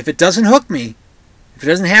me. If it doesn't hook me, If it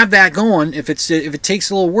doesn't have that going, if it takes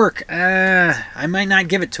a little work, I might not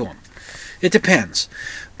give it to them. It depends.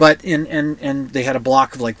 But and they had a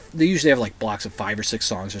block of they usually have blocks of 5 or 6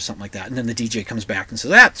 songs or something like that, and then the DJ comes back and says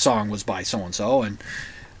that song was by so and so, and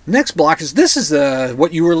the next block is this is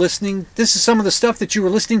what you were listening. This is some of the stuff that you were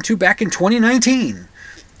listening to back in 2019,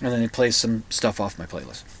 and then it plays some stuff off my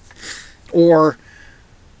playlist, or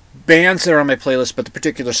bands that are on my playlist, but the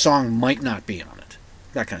particular song might not be on it.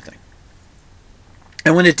 That kind of thing.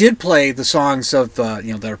 And when it did play the songs of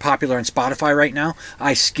that are popular on Spotify right now,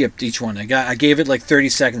 I skipped each one. I gave it 30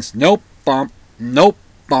 seconds. Nope, bump. Nope,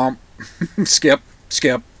 bump. skip.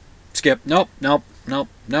 Nope.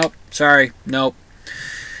 Sorry, nope.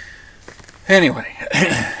 Anyway,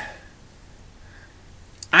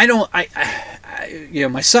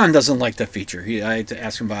 my son doesn't like that feature. I had to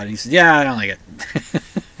ask him about it. He said, "Yeah, I don't like it."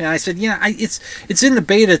 And I said, "Yeah, it's in the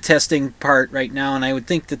beta testing part right now, and I would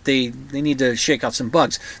think that they need to shake out some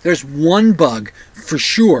bugs. There's one bug for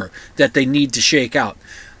sure that they need to shake out.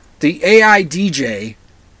 The AI DJ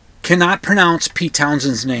cannot pronounce Pete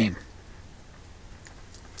Townshend's name.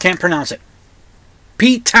 Can't pronounce it.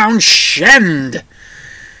 Pete Townshend.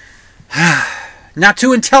 Not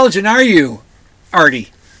too intelligent, are you,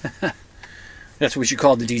 Artie?" That's what we should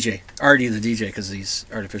call the DJ. Artie the DJ, because he's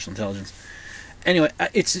artificial intelligence. Anyway,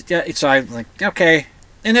 so I'm like, okay.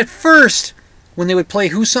 And at first, when they would play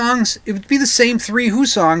Who songs, it would be the same 3 Who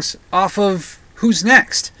songs off of Who's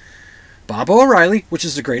Next. Bob O'Reilly, which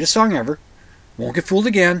is the greatest song ever, Won't Get Fooled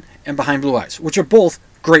Again, and Behind Blue Eyes, which are both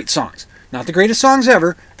great songs. Not the greatest songs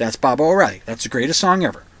ever, that's Bob O'Reilly. That's the greatest song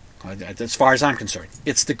ever, as far as I'm concerned.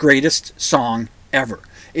 It's the greatest song ever.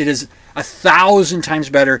 It is 1,000 times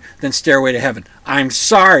better than Stairway to Heaven. I'm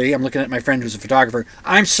sorry, I'm looking at my friend who's a photographer.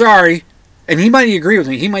 I'm sorry. And he might agree with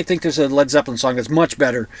me. He might think there's a Led Zeppelin song that's much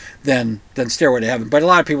better than Stairway to Heaven. But a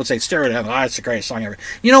lot of people say Stairway to Heaven, it's the greatest song ever.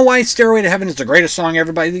 You know why Stairway to Heaven is the greatest song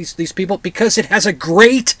ever by these people? Because it has a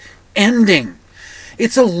great ending.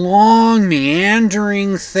 It's a long,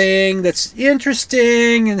 meandering thing that's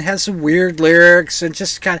interesting and has some weird lyrics and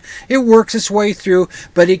just it works its way through.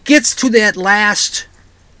 But it gets to that last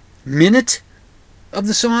minute of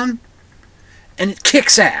the song and it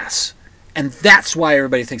kicks ass. And that's why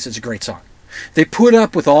everybody thinks it's a great song. They put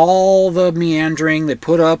up with all the meandering. They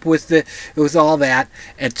put up with all that,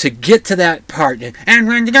 and to get to that part. And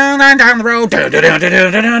when you go down the road,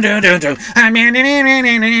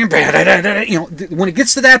 when it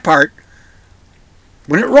gets to that part,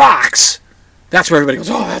 when it rocks, that's where everybody goes,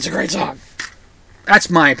 "Oh, that's a great song." That's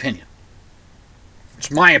my opinion.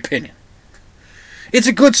 It's my opinion. It's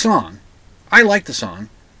a good song. I like the song,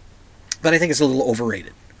 but I think it's a little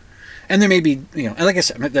overrated. And there may be, like I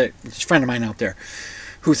said, there's a friend of mine out there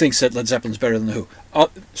who thinks that Led Zeppelin's better than The Who.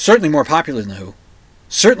 Certainly more popular than The Who.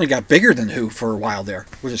 Certainly got bigger than The Who for a while there,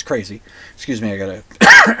 which is crazy. Excuse me, I gotta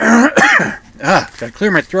gotta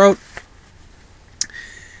clear my throat.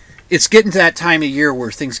 It's getting to that time of year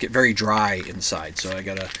where things get very dry inside, so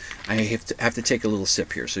I have to take a little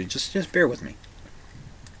sip here. So just bear with me.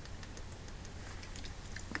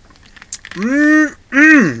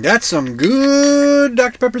 That's some good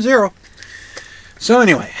Dr. Pepper Zero. So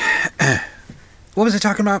anyway, what was I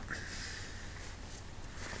talking about?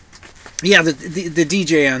 Yeah, the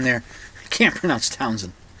DJ on there can't pronounce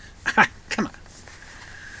Townsend. Come on.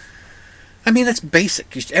 I mean, that's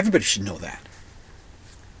basic. Everybody should know that.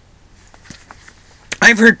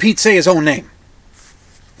 I've heard Pete say his own name,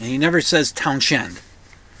 and he never says Townshend.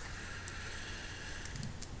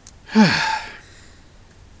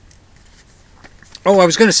 Oh, I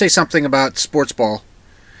was going to say something about sports ball.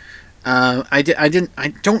 I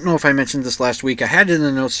don't know if I mentioned this last week. I had it in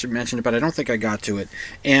the notes to mention it, but I don't think I got to it.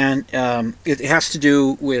 And it has to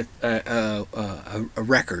do with a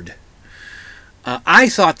record. I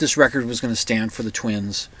thought this record was going to stand for the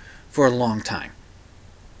Twins for a long time.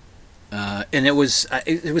 And it was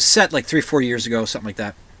set like 3-4 years ago, something like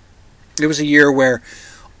that. It was a year where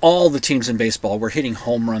all the teams in baseball were hitting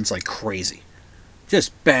home runs like crazy.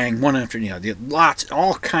 Just bang, one after the other.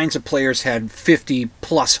 All kinds of players had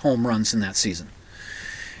 50-plus home runs in that season.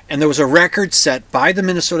 And there was a record set by the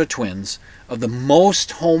Minnesota Twins of the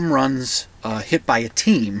most home runs hit by a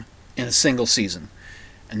team in a single season.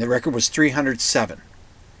 And the record was 307,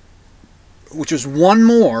 which was one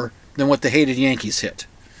more than what the hated Yankees hit.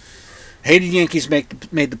 Hated Yankees made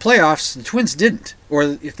the playoffs. The Twins didn't. Or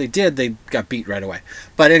if they did, they got beat right away.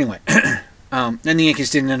 But anyway... and the Yankees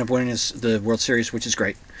didn't end up winning the World Series, which is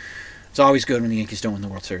great. It's always good when the Yankees don't win the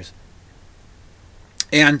World Series.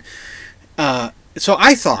 And so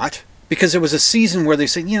I thought, because it was a season where they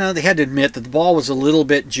said, they had to admit that the ball was a little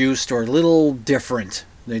bit juiced or a little different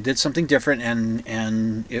They did something different,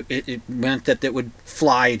 and it meant that it would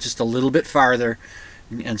fly just a little bit farther.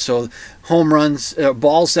 And so home runs,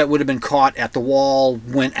 balls that would have been caught at the wall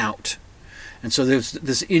went out. And so there's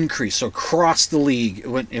this increase. So across the league,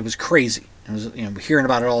 it was crazy. It was, we're hearing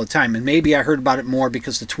about it all the time. And maybe I heard about it more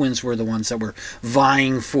because the Twins were the ones that were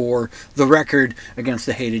vying for the record against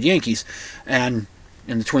the hated Yankees. And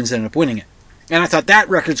the Twins ended up winning it. And I thought that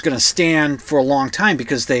record's going to stand for a long time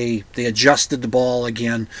because they adjusted the ball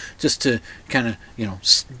again just to kind of,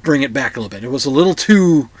 bring it back a little bit. It was a little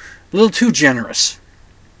too generous.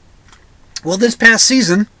 Well, this past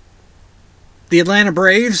season, the Atlanta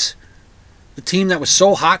Braves, the team that was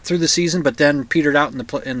so hot through the season but then petered out in the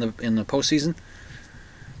postseason,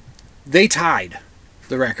 they tied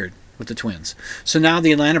the record with the Twins. So now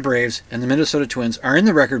the Atlanta Braves and the Minnesota Twins are in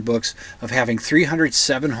the record books of having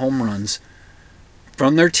 307 home runs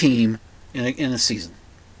from their team in a season.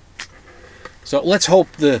 So let's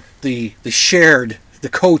hope the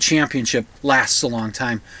co-championship lasts a long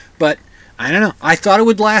time. But I don't know. I thought it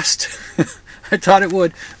would last. I thought it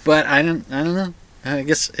would, but I don't know. I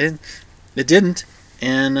guess it didn't.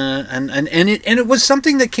 And it was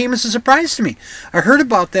something that came as a surprise to me. I heard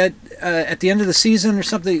about that at the end of the season or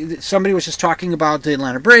something. Somebody was just talking about the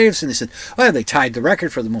Atlanta Braves, and they said, "Oh, they tied the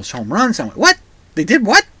record for the most home runs." I went, "What? They did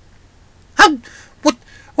what? How?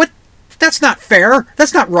 What? That's not fair.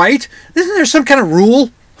 That's not right. Isn't there some kind of rule?"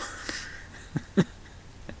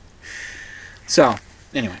 So,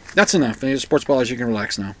 anyway, that's enough. Sports ballers, you can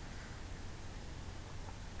relax now.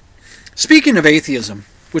 Speaking of atheism,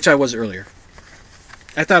 which I was earlier,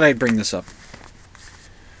 I thought I'd bring this up.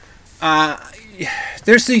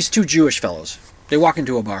 There's these two Jewish fellows. They walk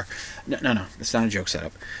into a bar. No, it's not a joke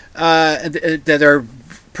setup. That are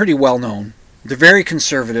pretty well known. They're very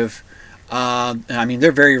conservative.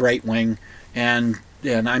 They're very right wing, and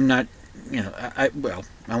I'm not. I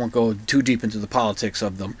won't go too deep into the politics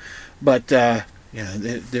of them, but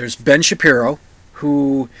there's Ben Shapiro,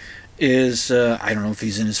 who is I don't know if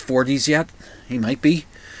he's in his 40s yet. He might be.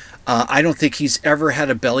 I don't think he's ever had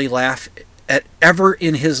a belly laugh ever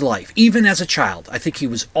in his life, even as a child. I think he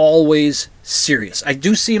was always serious. I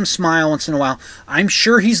do see him smile once in a while. I'm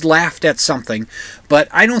sure he's laughed at something, but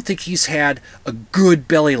I don't think he's had a good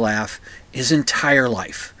belly laugh his entire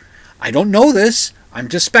life. I don't know this. I'm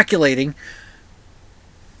just speculating.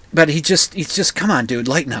 But he's just come on, dude,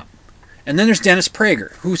 lighten up. And then there's Dennis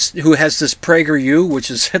Prager, who has this PragerU,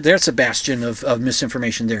 which is there's a bastion of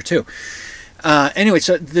misinformation there too. Anyway,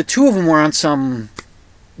 so the two of them were on some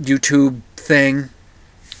YouTube thing.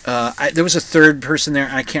 There was a third person there.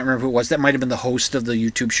 I can't remember who it was. That might have been the host of the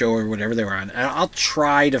YouTube show or whatever they were on. I'll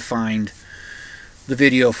try to find the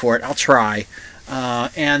video for it. I'll try.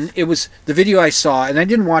 And it was the video I saw, and I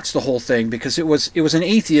didn't watch the whole thing because it was an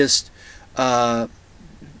atheist,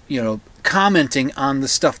 commenting on the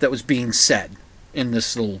stuff that was being said in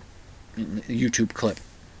this little YouTube clip.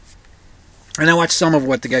 And I watched some of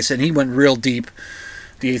what the guy said, and he went real deep.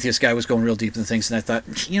 The atheist guy was going real deep in things, and I thought,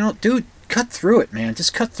 dude, cut through it, man.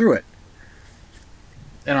 Just cut through it.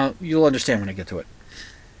 And you'll understand when I get to it.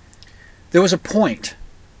 There was a point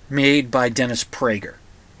made by Dennis Prager.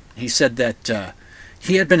 He said that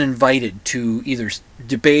he had been invited to either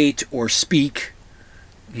debate or speak,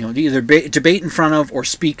 either debate in front of or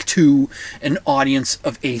speak to an audience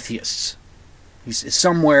of atheists. He's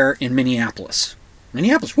somewhere in Minneapolis.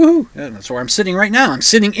 Minneapolis, woohoo! Yeah, that's where I'm sitting right now. I'm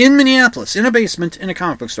sitting in Minneapolis, in a basement, in a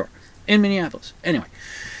comic book store, in Minneapolis. Anyway,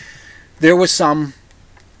 there was some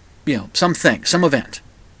event.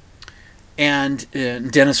 And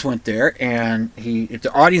Dennis went there, and the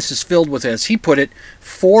audience is filled with, as he put it,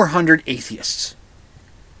 400 atheists.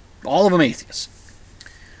 All of them atheists.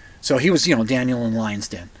 So he was, Daniel in Lion's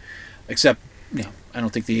Den. Except, I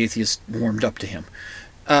don't think the atheists warmed up to him.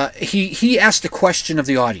 He asked a question of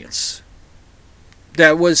the audience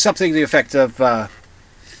that was something to the effect of,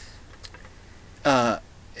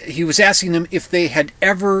 he was asking them if they had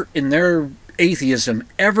ever, in their atheism,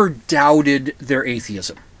 ever doubted their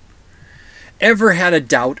atheism. Ever had a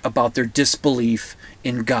doubt about their disbelief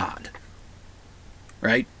in God.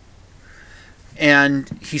 Right?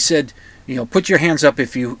 And he said, put your hands up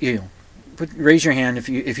if raise your hand if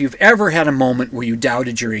you've ever had a moment where you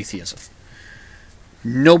doubted your atheism.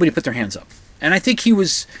 Nobody put their hands up. And I think he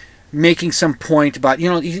was making some point about,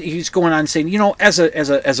 he's going on saying, as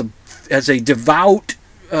a devout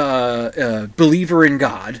believer in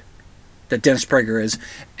God, that Dennis Prager is,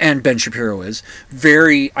 and Ben Shapiro is,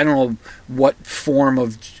 very, I don't know what form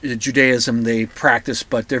of Judaism they practice,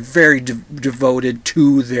 but they're very devoted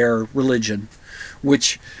to their religion,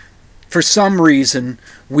 which for some reason,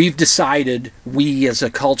 we've decided, we as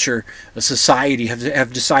a culture, a society,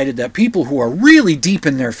 have decided that people who are really deep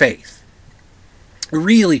in their faith,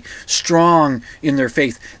 really strong in their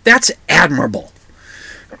faith, that's admirable.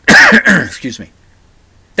 Excuse me.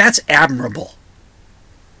 That's admirable.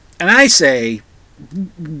 And I say,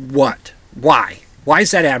 what? Why? Why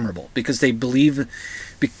is that admirable? Because they believe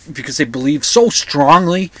so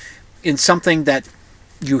strongly in something that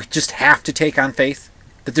you just have to take on faith,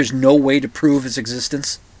 that there's no way to prove its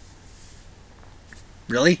existence.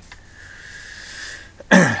 Really?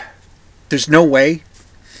 There's no way.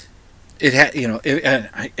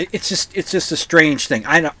 It's just a strange thing.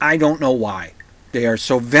 I don't know why they are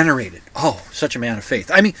so venerated. Oh, such a man of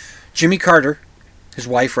faith. I mean, Jimmy Carter, his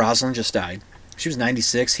wife Rosalind just died. She was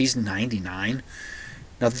 96. He's 99.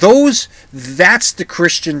 Now that's the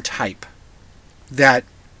Christian type that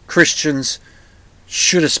Christians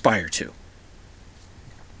should aspire to.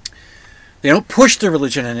 They don't push their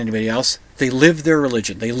religion on anybody else. They live their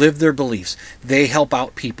religion. They live their beliefs. They help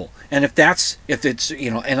out people. And if it's,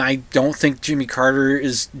 and I don't think Jimmy Carter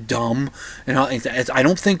is dumb. I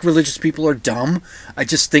don't think religious people are dumb. I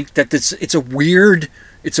just think that it's a weird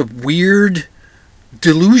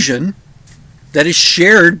delusion that is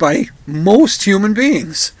shared by most human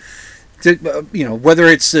beings. Whether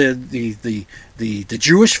it's the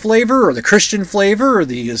Jewish flavor or the Christian flavor or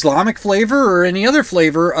the Islamic flavor or any other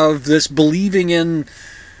flavor of this believing in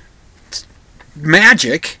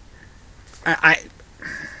magic, I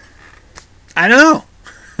don't know.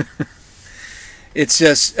 It's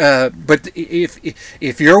just, but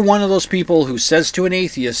if you're one of those people who says to an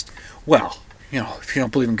atheist, well, if you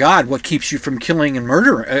don't believe in God, what keeps you from killing and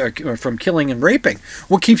murdering, or from killing and raping?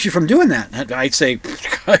 What keeps you from doing that? I'd say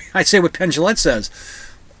what Penn Jillette says.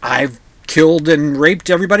 I've killed and raped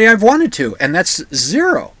everybody I've wanted to, and that's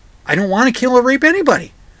zero. I don't want to kill or rape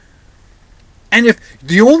anybody. And if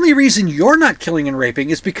the only reason you're not killing and raping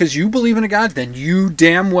is because you believe in a God, then you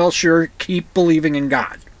damn well sure keep believing in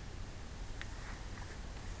God.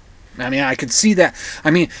 I mean, I can see that.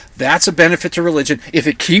 I mean, that's a benefit to religion. If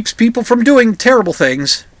it keeps people from doing terrible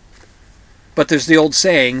things, but there's the old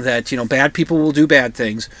saying that, bad people will do bad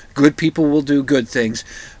things, good people will do good things,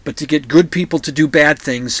 but to get good people to do bad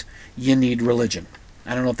things, you need religion.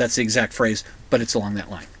 I don't know if that's the exact phrase, but it's along that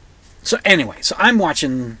line. So anyway, I'm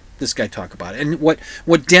watching this guy talk about it. And what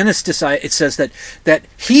Dennis decided, it says that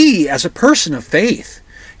he, as a person of faith,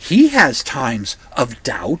 he has times of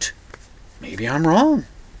doubt. Maybe I'm wrong.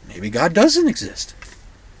 Maybe God doesn't exist.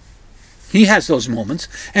 He has those moments,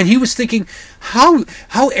 and he was thinking how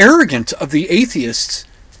arrogant of the atheists,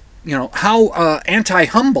 how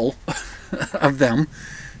anti-humble of them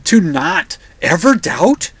to not ever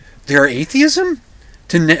doubt their atheism,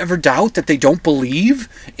 to never doubt that they don't believe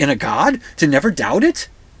in a God, to never doubt it.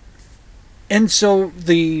 And so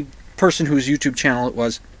the person whose YouTube channel it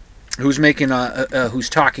was, who's making who's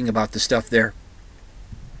talking about the stuff there,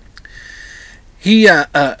 he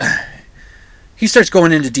starts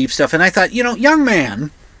going into deep stuff, and I thought, young man,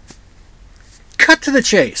 cut to the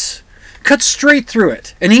chase. Cut straight through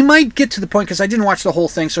it. And he might get to the point, because I didn't watch the whole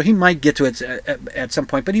thing, so he might get to it at some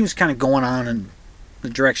point, but he was kind of going on in the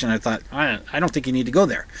direction I thought, I don't think you need to go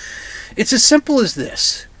there. It's as simple as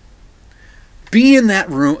this. Be in that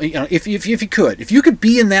room, if you could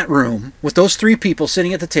be in that room with those three people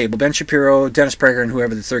sitting at the table, Ben Shapiro, Dennis Prager, and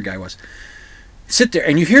whoever the third guy was. Sit there,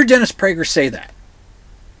 and you hear Dennis Prager say that.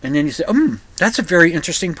 And then you say, that's a very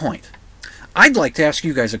interesting point. I'd like to ask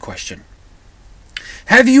you guys a question.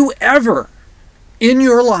 Have you ever, in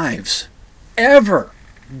your lives, ever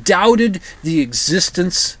doubted the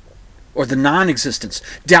existence or the non-existence,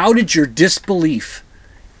 doubted your disbelief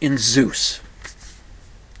in Zeus?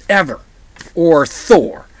 Ever? Or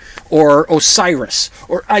Thor? Or Osiris?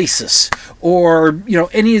 Or Isis? Or,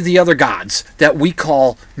 any of the other gods that we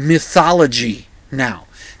call mythology now?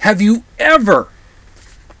 Have you ever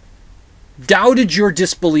doubted your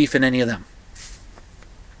disbelief in any of them?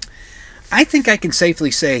 I think I can safely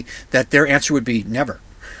say that their answer would be never.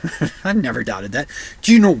 I've never doubted that.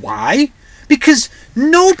 Do you know why? Because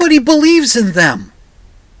nobody believes in them.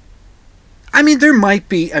 I mean, there might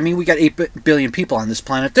be, we got 8 billion people on this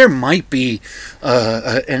planet. There might be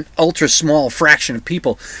an ultra small fraction of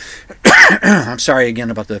people. I'm sorry again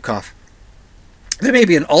about the cough. There may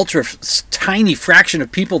be an ultra tiny fraction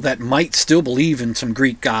of people that might still believe in some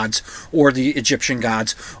Greek gods, or the Egyptian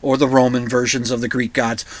gods, or the Roman versions of the Greek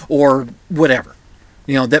gods, or whatever.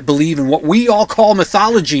 That believe in what we all call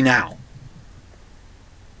mythology now.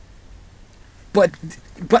 But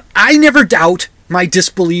I never doubt my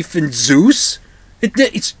disbelief in Zeus.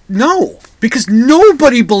 It's no, because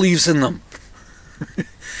nobody believes in them.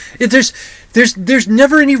 There's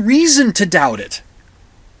never any reason to doubt it.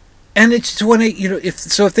 And it's when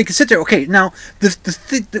if they can sit there, okay, now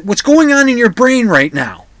what's going on in your brain right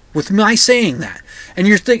now with my saying that, and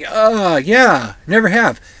you're thinking, yeah, never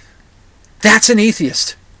have. That's an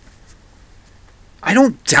atheist. I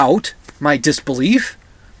don't doubt my disbelief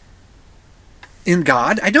in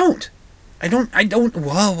God. I don't.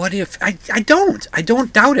 Well, what if I don't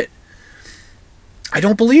doubt it. I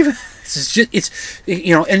don't believe it.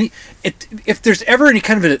 If there's ever any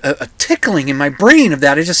kind of a tickling in my brain of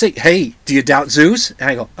that, I just say, hey, do you doubt Zeus? And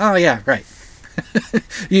I go, oh yeah, right.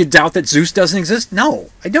 You doubt that Zeus doesn't exist? No,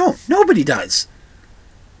 I don't. Nobody does.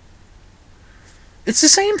 It's the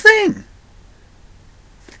same thing.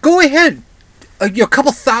 Go ahead, a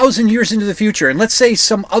couple thousand years into the future, and let's say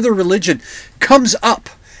some other religion comes up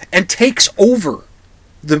and takes over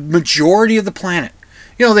the majority of the planet.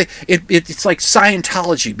 It's like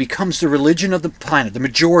Scientology becomes the religion of the planet, the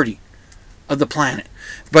majority of the planet.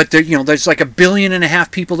 But there's like 1.5 billion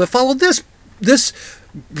people that follow this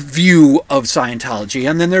view of Scientology,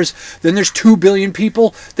 and then there's 2 billion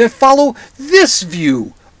people that follow this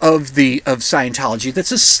view of Scientology.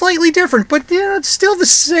 That's a slightly different, but it's still the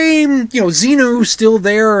same. Xenu's still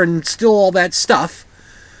there and still all that stuff,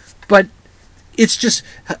 but it's just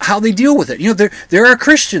how they deal with it. There are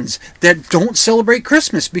Christians that don't celebrate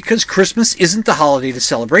Christmas because Christmas isn't the holiday to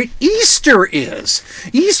celebrate. Easter is.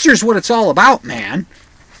 Easter's what it's all about, man.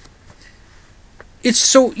 It's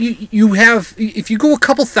so you have, if you go a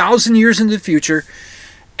couple thousand years into the future,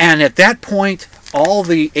 and at that point all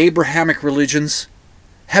the Abrahamic religions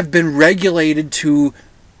have been regulated to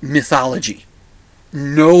mythology.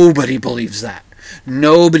 Nobody believes that.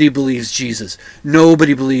 Nobody believes Jesus.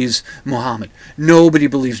 Nobody believes Muhammad. Nobody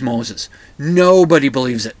believes Moses. Nobody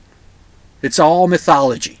believes it. It's all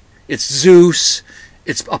mythology. It's Zeus.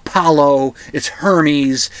 It's Apollo. It's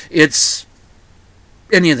Hermes. It's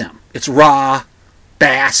any of them. It's Ra,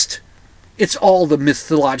 Bast. It's all the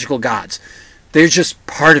mythological gods. They're just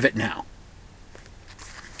part of it now.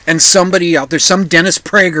 And somebody out there, some Dennis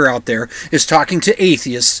Prager out there, is talking to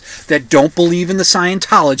atheists that don't believe in the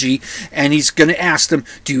Scientology, and he's going to ask them,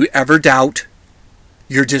 do you ever doubt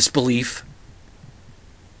your disbelief?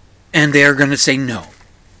 And they're going to say no.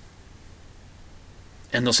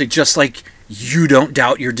 And they'll say, just like you don't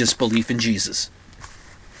doubt your disbelief in Jesus.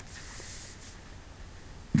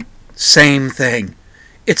 Same thing.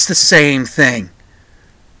 It's the same thing.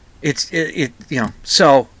 It's the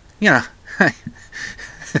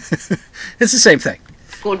same thing.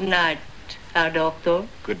 Good night, Herr Doctor.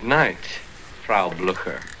 Good night, Frau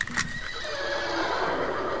Blucher.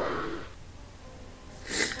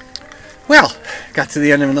 Well, got to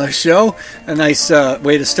the end of another show. A nice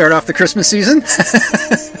way to start off the Christmas season.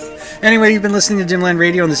 Anyway, you've been listening to Dimland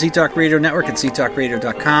Radio on the Z-Talk Radio Network at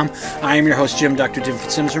ztalkradio.com. I am your host, Jim, Dr. Dim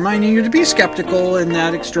Fitzsimmons, reminding you to be skeptical and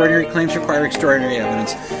that extraordinary claims require extraordinary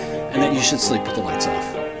evidence, and that you should sleep with the lights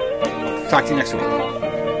off. Talk to you next week.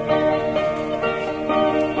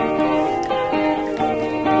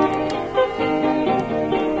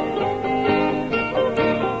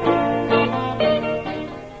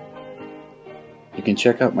 You can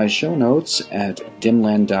check out my show notes at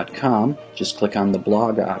dimland.com. Just click on the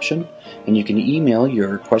blog option, and you can email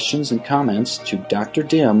your questions and comments to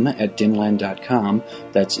drdim@dimland.com.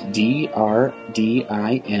 That's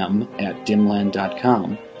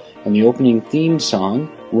drdim@dimland.com. And the opening theme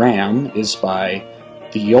song, Ram, is by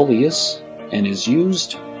the Iolius and is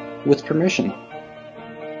used with permission.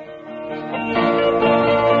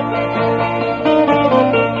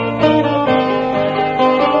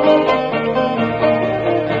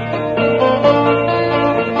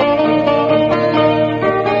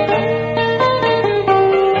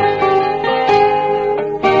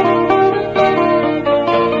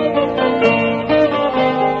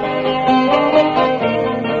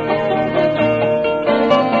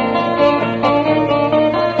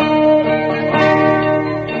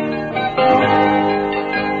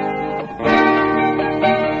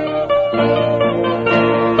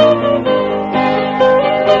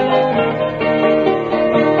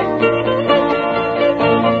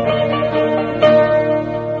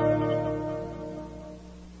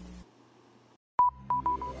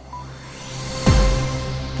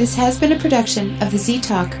 This has been a production of the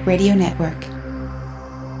Z-Talk Radio Network.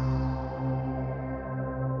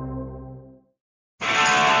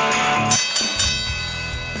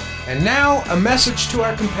 And now, a message to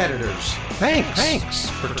our competitors. Thanks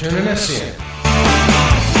for tuning us in.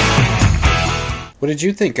 What did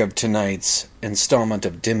you think of tonight's installment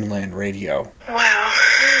of Dimland Radio?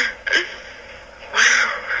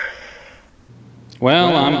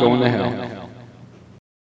 Well, I'm going to hell.